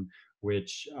feudalism,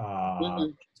 which Mhm.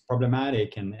 is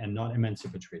problematic and not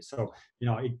emancipatory. So, you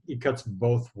know, it cuts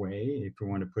both way if we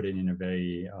want to put it in a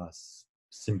very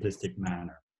simplistic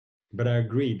manner. But I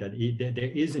agree that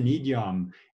there is an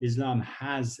idiom. Islam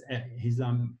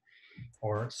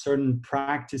or certain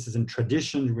practices and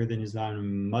traditions within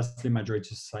Islam, Muslim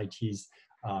majority societies,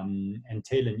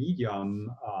 entail an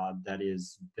idiom that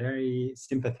is very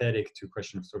sympathetic to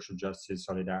question of social justice,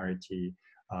 solidarity,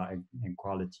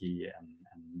 equality,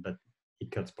 but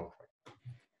it cuts both ways.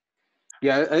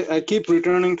 Yeah, I keep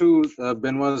returning to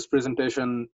Benoit's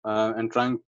presentation and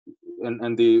trying,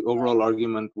 and the overall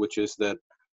argument, which is that,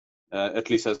 at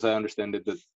least as I understand it,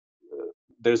 that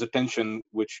there's a tension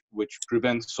which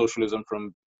prevents socialism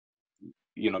from,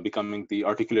 you know, becoming the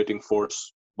articulating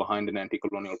force behind an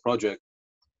anti-colonial project,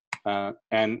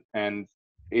 and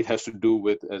it has to do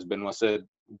with, as Benoit said,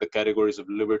 the categories of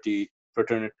liberty,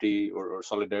 fraternity, or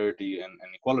solidarity, and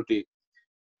equality.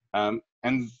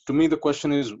 And to me, the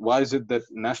question is, why is it that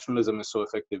nationalism is so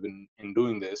effective in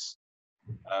doing this?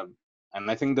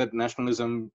 And I think that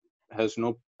nationalism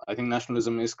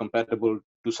nationalism is compatible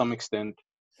to some extent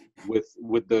with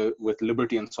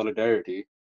liberty and solidarity.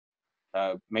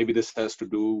 Maybe this has to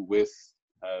do with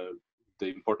the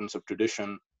importance of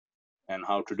tradition and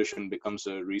how tradition becomes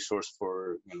a resource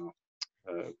for, you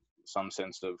know, some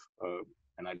sense of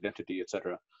an identity,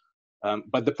 etc.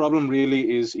 But the problem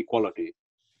really is equality.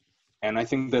 And I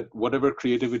think that whatever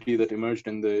creativity that emerged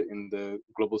in the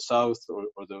global South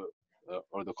or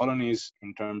the colonies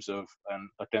in terms of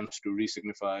attempts to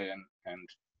re-signify and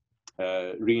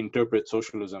reinterpret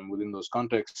socialism within those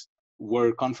contexts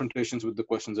were confrontations with the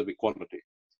questions of equality.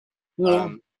 Yeah.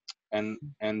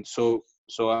 And so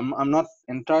I'm not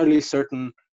entirely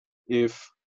certain if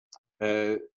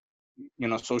you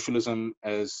know, socialism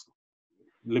as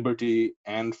liberty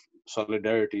and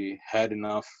solidarity had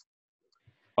enough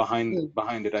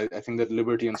behind it. I think that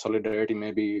liberty and solidarity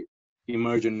maybe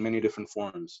emerge in many different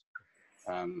forms,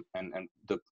 and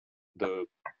the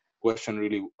question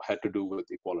really had to do with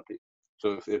equality.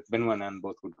 So if Benoit and Anne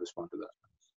both would respond to that.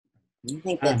 I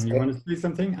think that's Anne, you great. want to say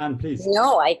something? Anne, please.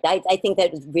 No, I think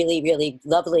that was really, really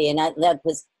lovely. And that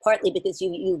was partly because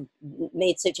you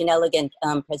made such an elegant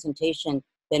presentation,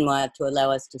 Benoit, to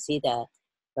allow us to see that.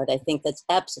 But I think that's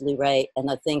absolutely right. And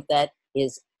I think that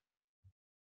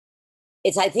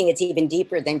I think it's even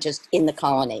deeper than just in the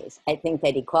colonies. I think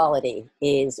that equality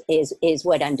is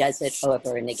what undoes it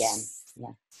over and again.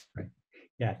 Yeah. Right.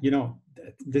 Yeah, you know,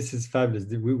 this is fabulous.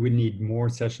 We need more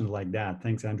sessions like that.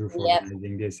 Thanks, Andrew, for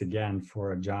organizing this again,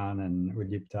 for John and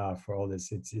Udipta for all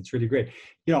this. It's really great.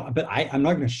 You know, but I'm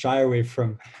not going to shy away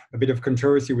from a bit of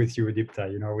controversy with you,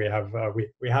 Udipta. You know, we have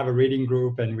a reading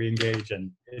group and we engage,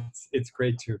 and it's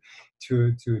great to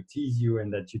tease you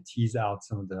and that you tease out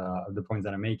some of the points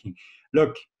that I'm making.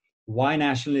 Look, why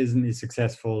nationalism is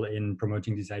successful in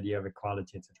promoting this idea of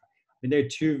equality, etc. I mean, there are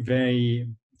two very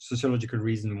sociological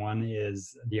reason. One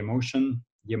is the emotions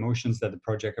that the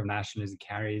project of nationalism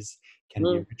carries can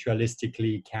be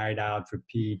ritualistically carried out,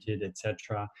 repeated,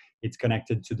 etc. It's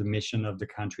connected to the mission of the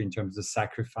country in terms of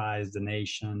the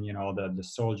nation, you know, the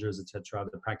soldiers, etc.,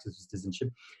 the practice of citizenship.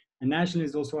 And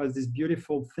nationalism also has these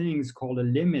beautiful things called a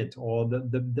limit, or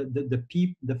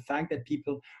the fact that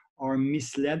people are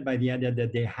misled by the idea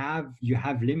that you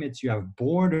have limits, you have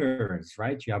borders,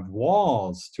 right? You have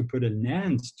walls to put an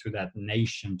end to that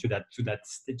nation, to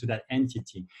that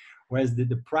entity. Whereas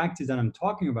the practice that I'm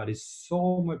talking about is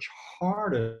so much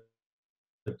harder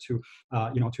to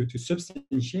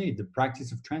substantiate. The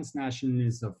practice of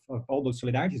transnationalism, of all those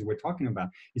solidarities we're talking about,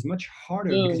 is much harder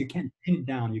because you can't pin it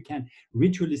down, you can't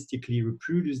ritualistically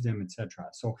reproduce them, etc.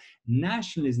 So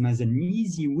nationalism has an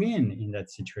easy win in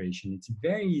that situation. It's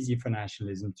very easy for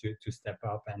nationalism to step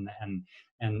up and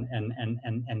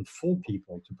fool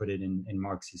people, to put it in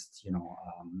Marxist,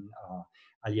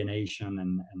 alienation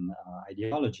and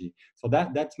ideology. So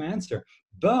that's my answer.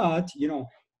 But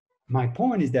my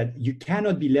point is that you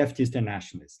cannot be leftist and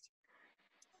nationalist.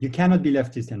 You cannot be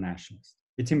leftist and nationalist.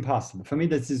 It's impossible. For me,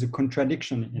 this is a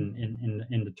contradiction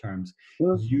in the terms.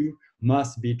 You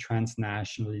must be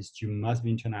transnationalist, you must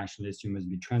be internationalist, you must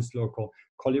be translocal,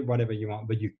 call it whatever you want,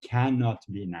 but you cannot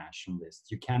be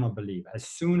nationalist. You cannot believe. As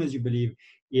soon as you believe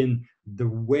in the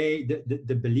way,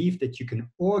 the belief that you can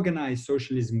organize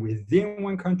socialism within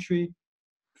one country,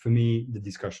 for me, the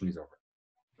discussion is over.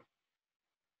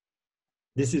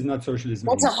 This is not socialism.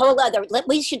 That's anymore. a whole other,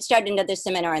 we should start another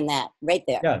seminar on that right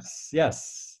there. Yes,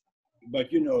 yes.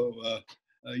 But you know,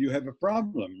 you have a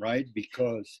problem, right?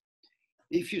 Because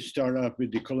if you start up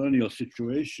with the colonial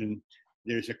situation,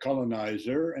 there's a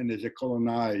colonizer and there's a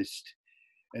colonized,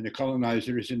 and the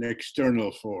colonizer is an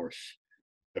external force.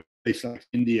 A place like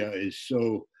India is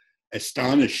so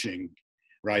astonishing,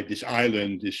 right? This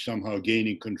island is somehow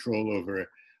gaining control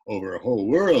over a whole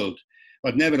world,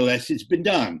 but nevertheless, it's been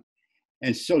done.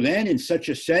 And so then in such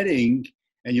a setting,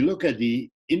 and you look at the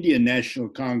Indian National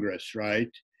Congress, right?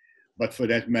 But for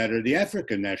that matter, the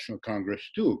African National Congress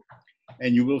too.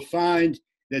 And you will find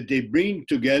that they bring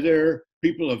together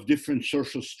people of different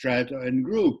social strata and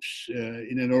groups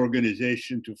in an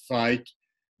organization to fight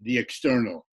the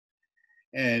external.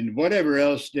 And whatever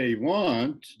else they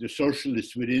want, the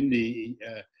socialists within the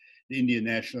Indian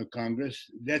National Congress,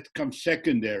 that comes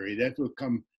secondary. That will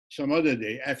come some other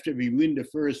day after we win the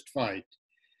first fight.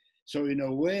 So in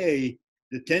a way,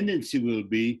 the tendency will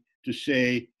be to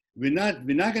say, we're not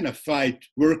going to fight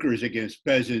workers against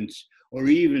peasants or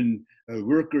even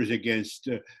workers against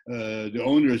the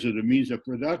owners of the means of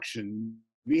production.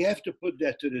 We have to put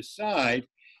that to the side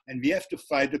and we have to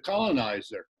fight the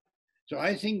colonizer. So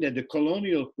I think that the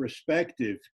colonial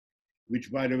perspective,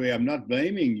 which by the way, I'm not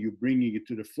blaming you bringing it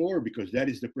to the fore because that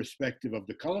is the perspective of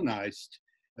the colonized,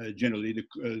 generally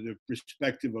the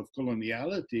perspective of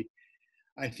coloniality,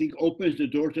 I think opens the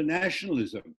door to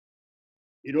nationalism.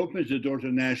 It opens the door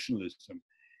to nationalism.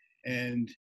 And,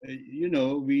 you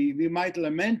know, we might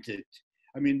lament it.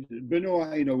 I mean,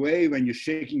 Benoit, in a way, when you're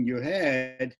shaking your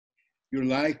head, you're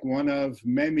like one of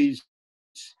Memi's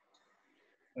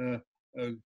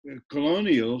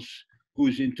colonials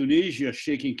who's in Tunisia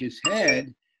shaking his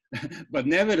head, but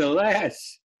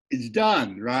nevertheless, it's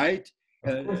done, right?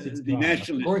 The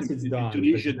nationalists in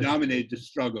Tunisia dominate the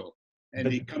struggle,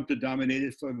 and they come to dominate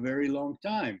it for a very long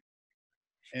time.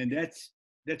 And that's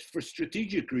for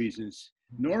strategic reasons.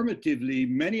 Normatively,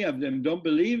 many of them don't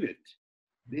believe it.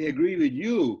 They agree with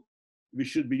you. We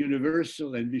should be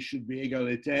universal and we should be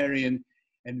egalitarian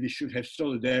and we should have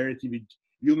solidarity with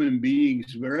human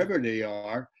beings wherever they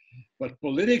are. But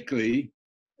politically,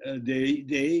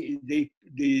 they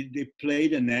play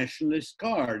the nationalist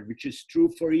card, which is true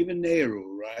for even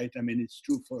Nehru, right? I mean, it's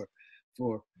true for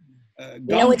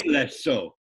Gandhi less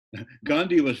so.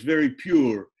 Gandhi was very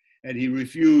pure and he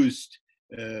refused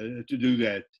to do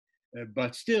that.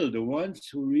 But still, the ones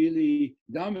who really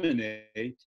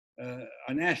dominate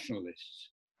are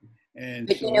nationalists. And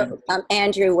but so, you know,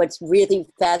 Andrew, what's really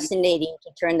fascinating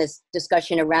to turn this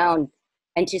discussion around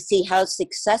and to see how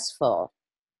successful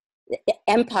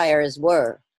empires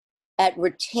were at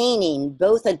retaining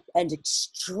both an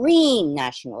extreme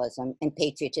nationalism and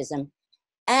patriotism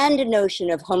and a notion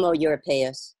of homo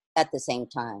europaeus at the same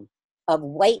time, of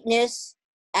whiteness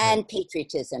and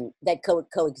patriotism that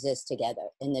coexist together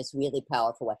in this really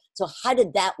powerful way. So how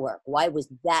did that work? Why was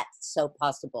that so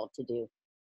possible to do?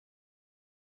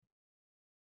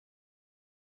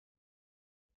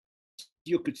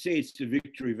 you could say it's the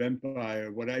victory of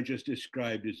empire. What I just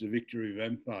described is the victory of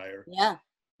empire. Yeah.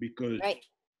 Because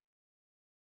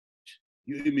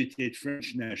you imitate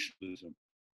French nationalism.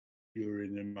 You're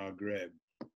in the Maghreb,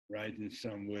 right, in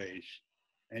some ways.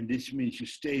 And this means you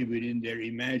stay within their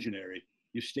imaginary.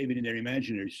 You stay within their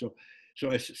imaginary. So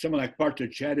as someone like Partha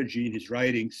Chatterjee in his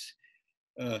writings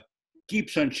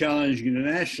keeps on challenging the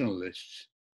nationalists,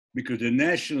 because the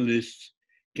nationalists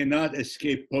cannot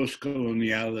escape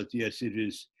post-coloniality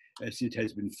as it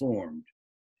has been formed.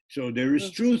 So there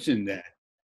is truth in that,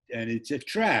 and it's a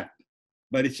trap.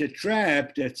 But it's a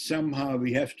trap that somehow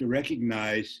we have to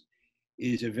recognize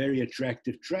is a very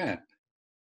attractive trap.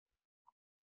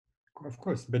 Of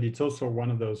course, but it's also one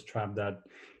of those traps that,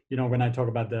 you know, when I talk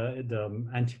about the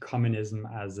anti-communism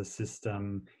as a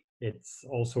system, it's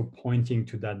also pointing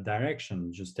to that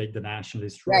direction. Just take the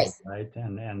nationalist road, right?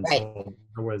 And so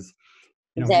there was,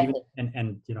 you know, even,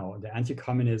 and you know, the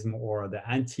anti-communism or the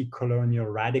anti-colonial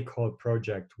radical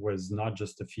project was not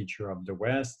just a feature of the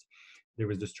West. there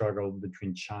was the struggle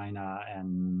between China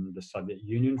and the Soviet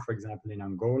Union, for example, in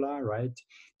Angola, right?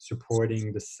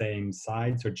 Supporting the same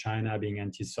side. So China being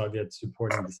anti-Soviet,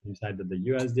 supporting the same side that the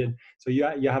US did. So you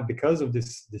have, because of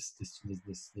this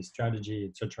strategy,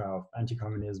 etc., of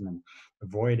anti-communism and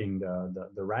avoiding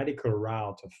the radical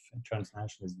route of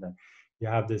transnationalism, that you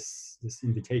have this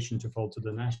invitation to fall to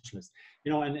the nationalists.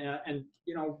 And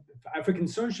African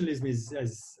socialism is,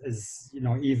 as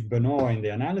Yves Benoit in the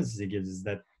analysis he gives, is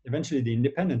that eventually the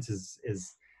independence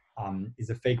is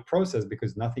a fake process,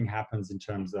 because nothing happens in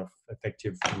terms of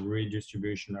effective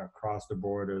redistribution across the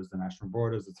borders, the national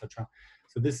borders, etc.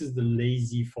 So this is the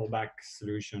lazy fallback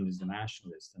solution, is the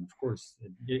nationalist, and of course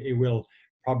it will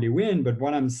probably win. But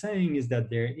what I'm saying is that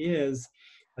there is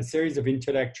a series of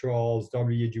intellectuals,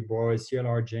 W. Du Bois,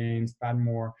 C.L.R. James,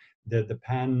 Padmore, the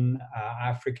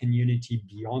Pan-African unity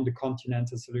beyond the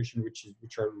continental solution,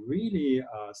 which are really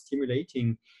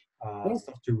stimulating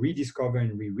stuff to rediscover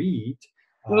and reread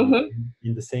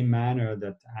in the same manner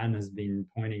that Anne has been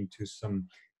pointing to some,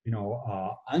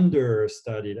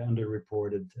 understudied,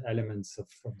 underreported elements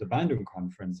of the Bandung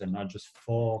conference, and not just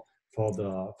for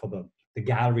the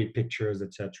gallery pictures,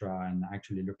 etc., and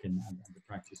actually looking at the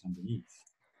practice underneath.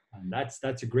 And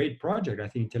that's a great project. I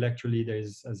think intellectually,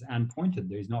 there's, as Anne pointed,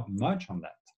 there's not much on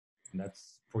that. And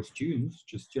that's for students,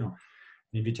 just, an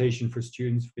invitation for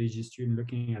students, PhD student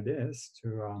looking at this,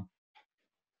 to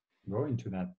go into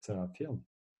that field.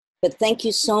 But thank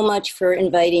you so much for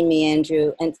inviting me,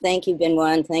 Andrew. And thank you,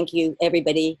 Benoit, and thank you,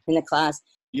 everybody in the class.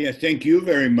 Yeah, thank you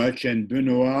very much. And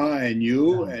Benoit and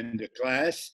you and the class.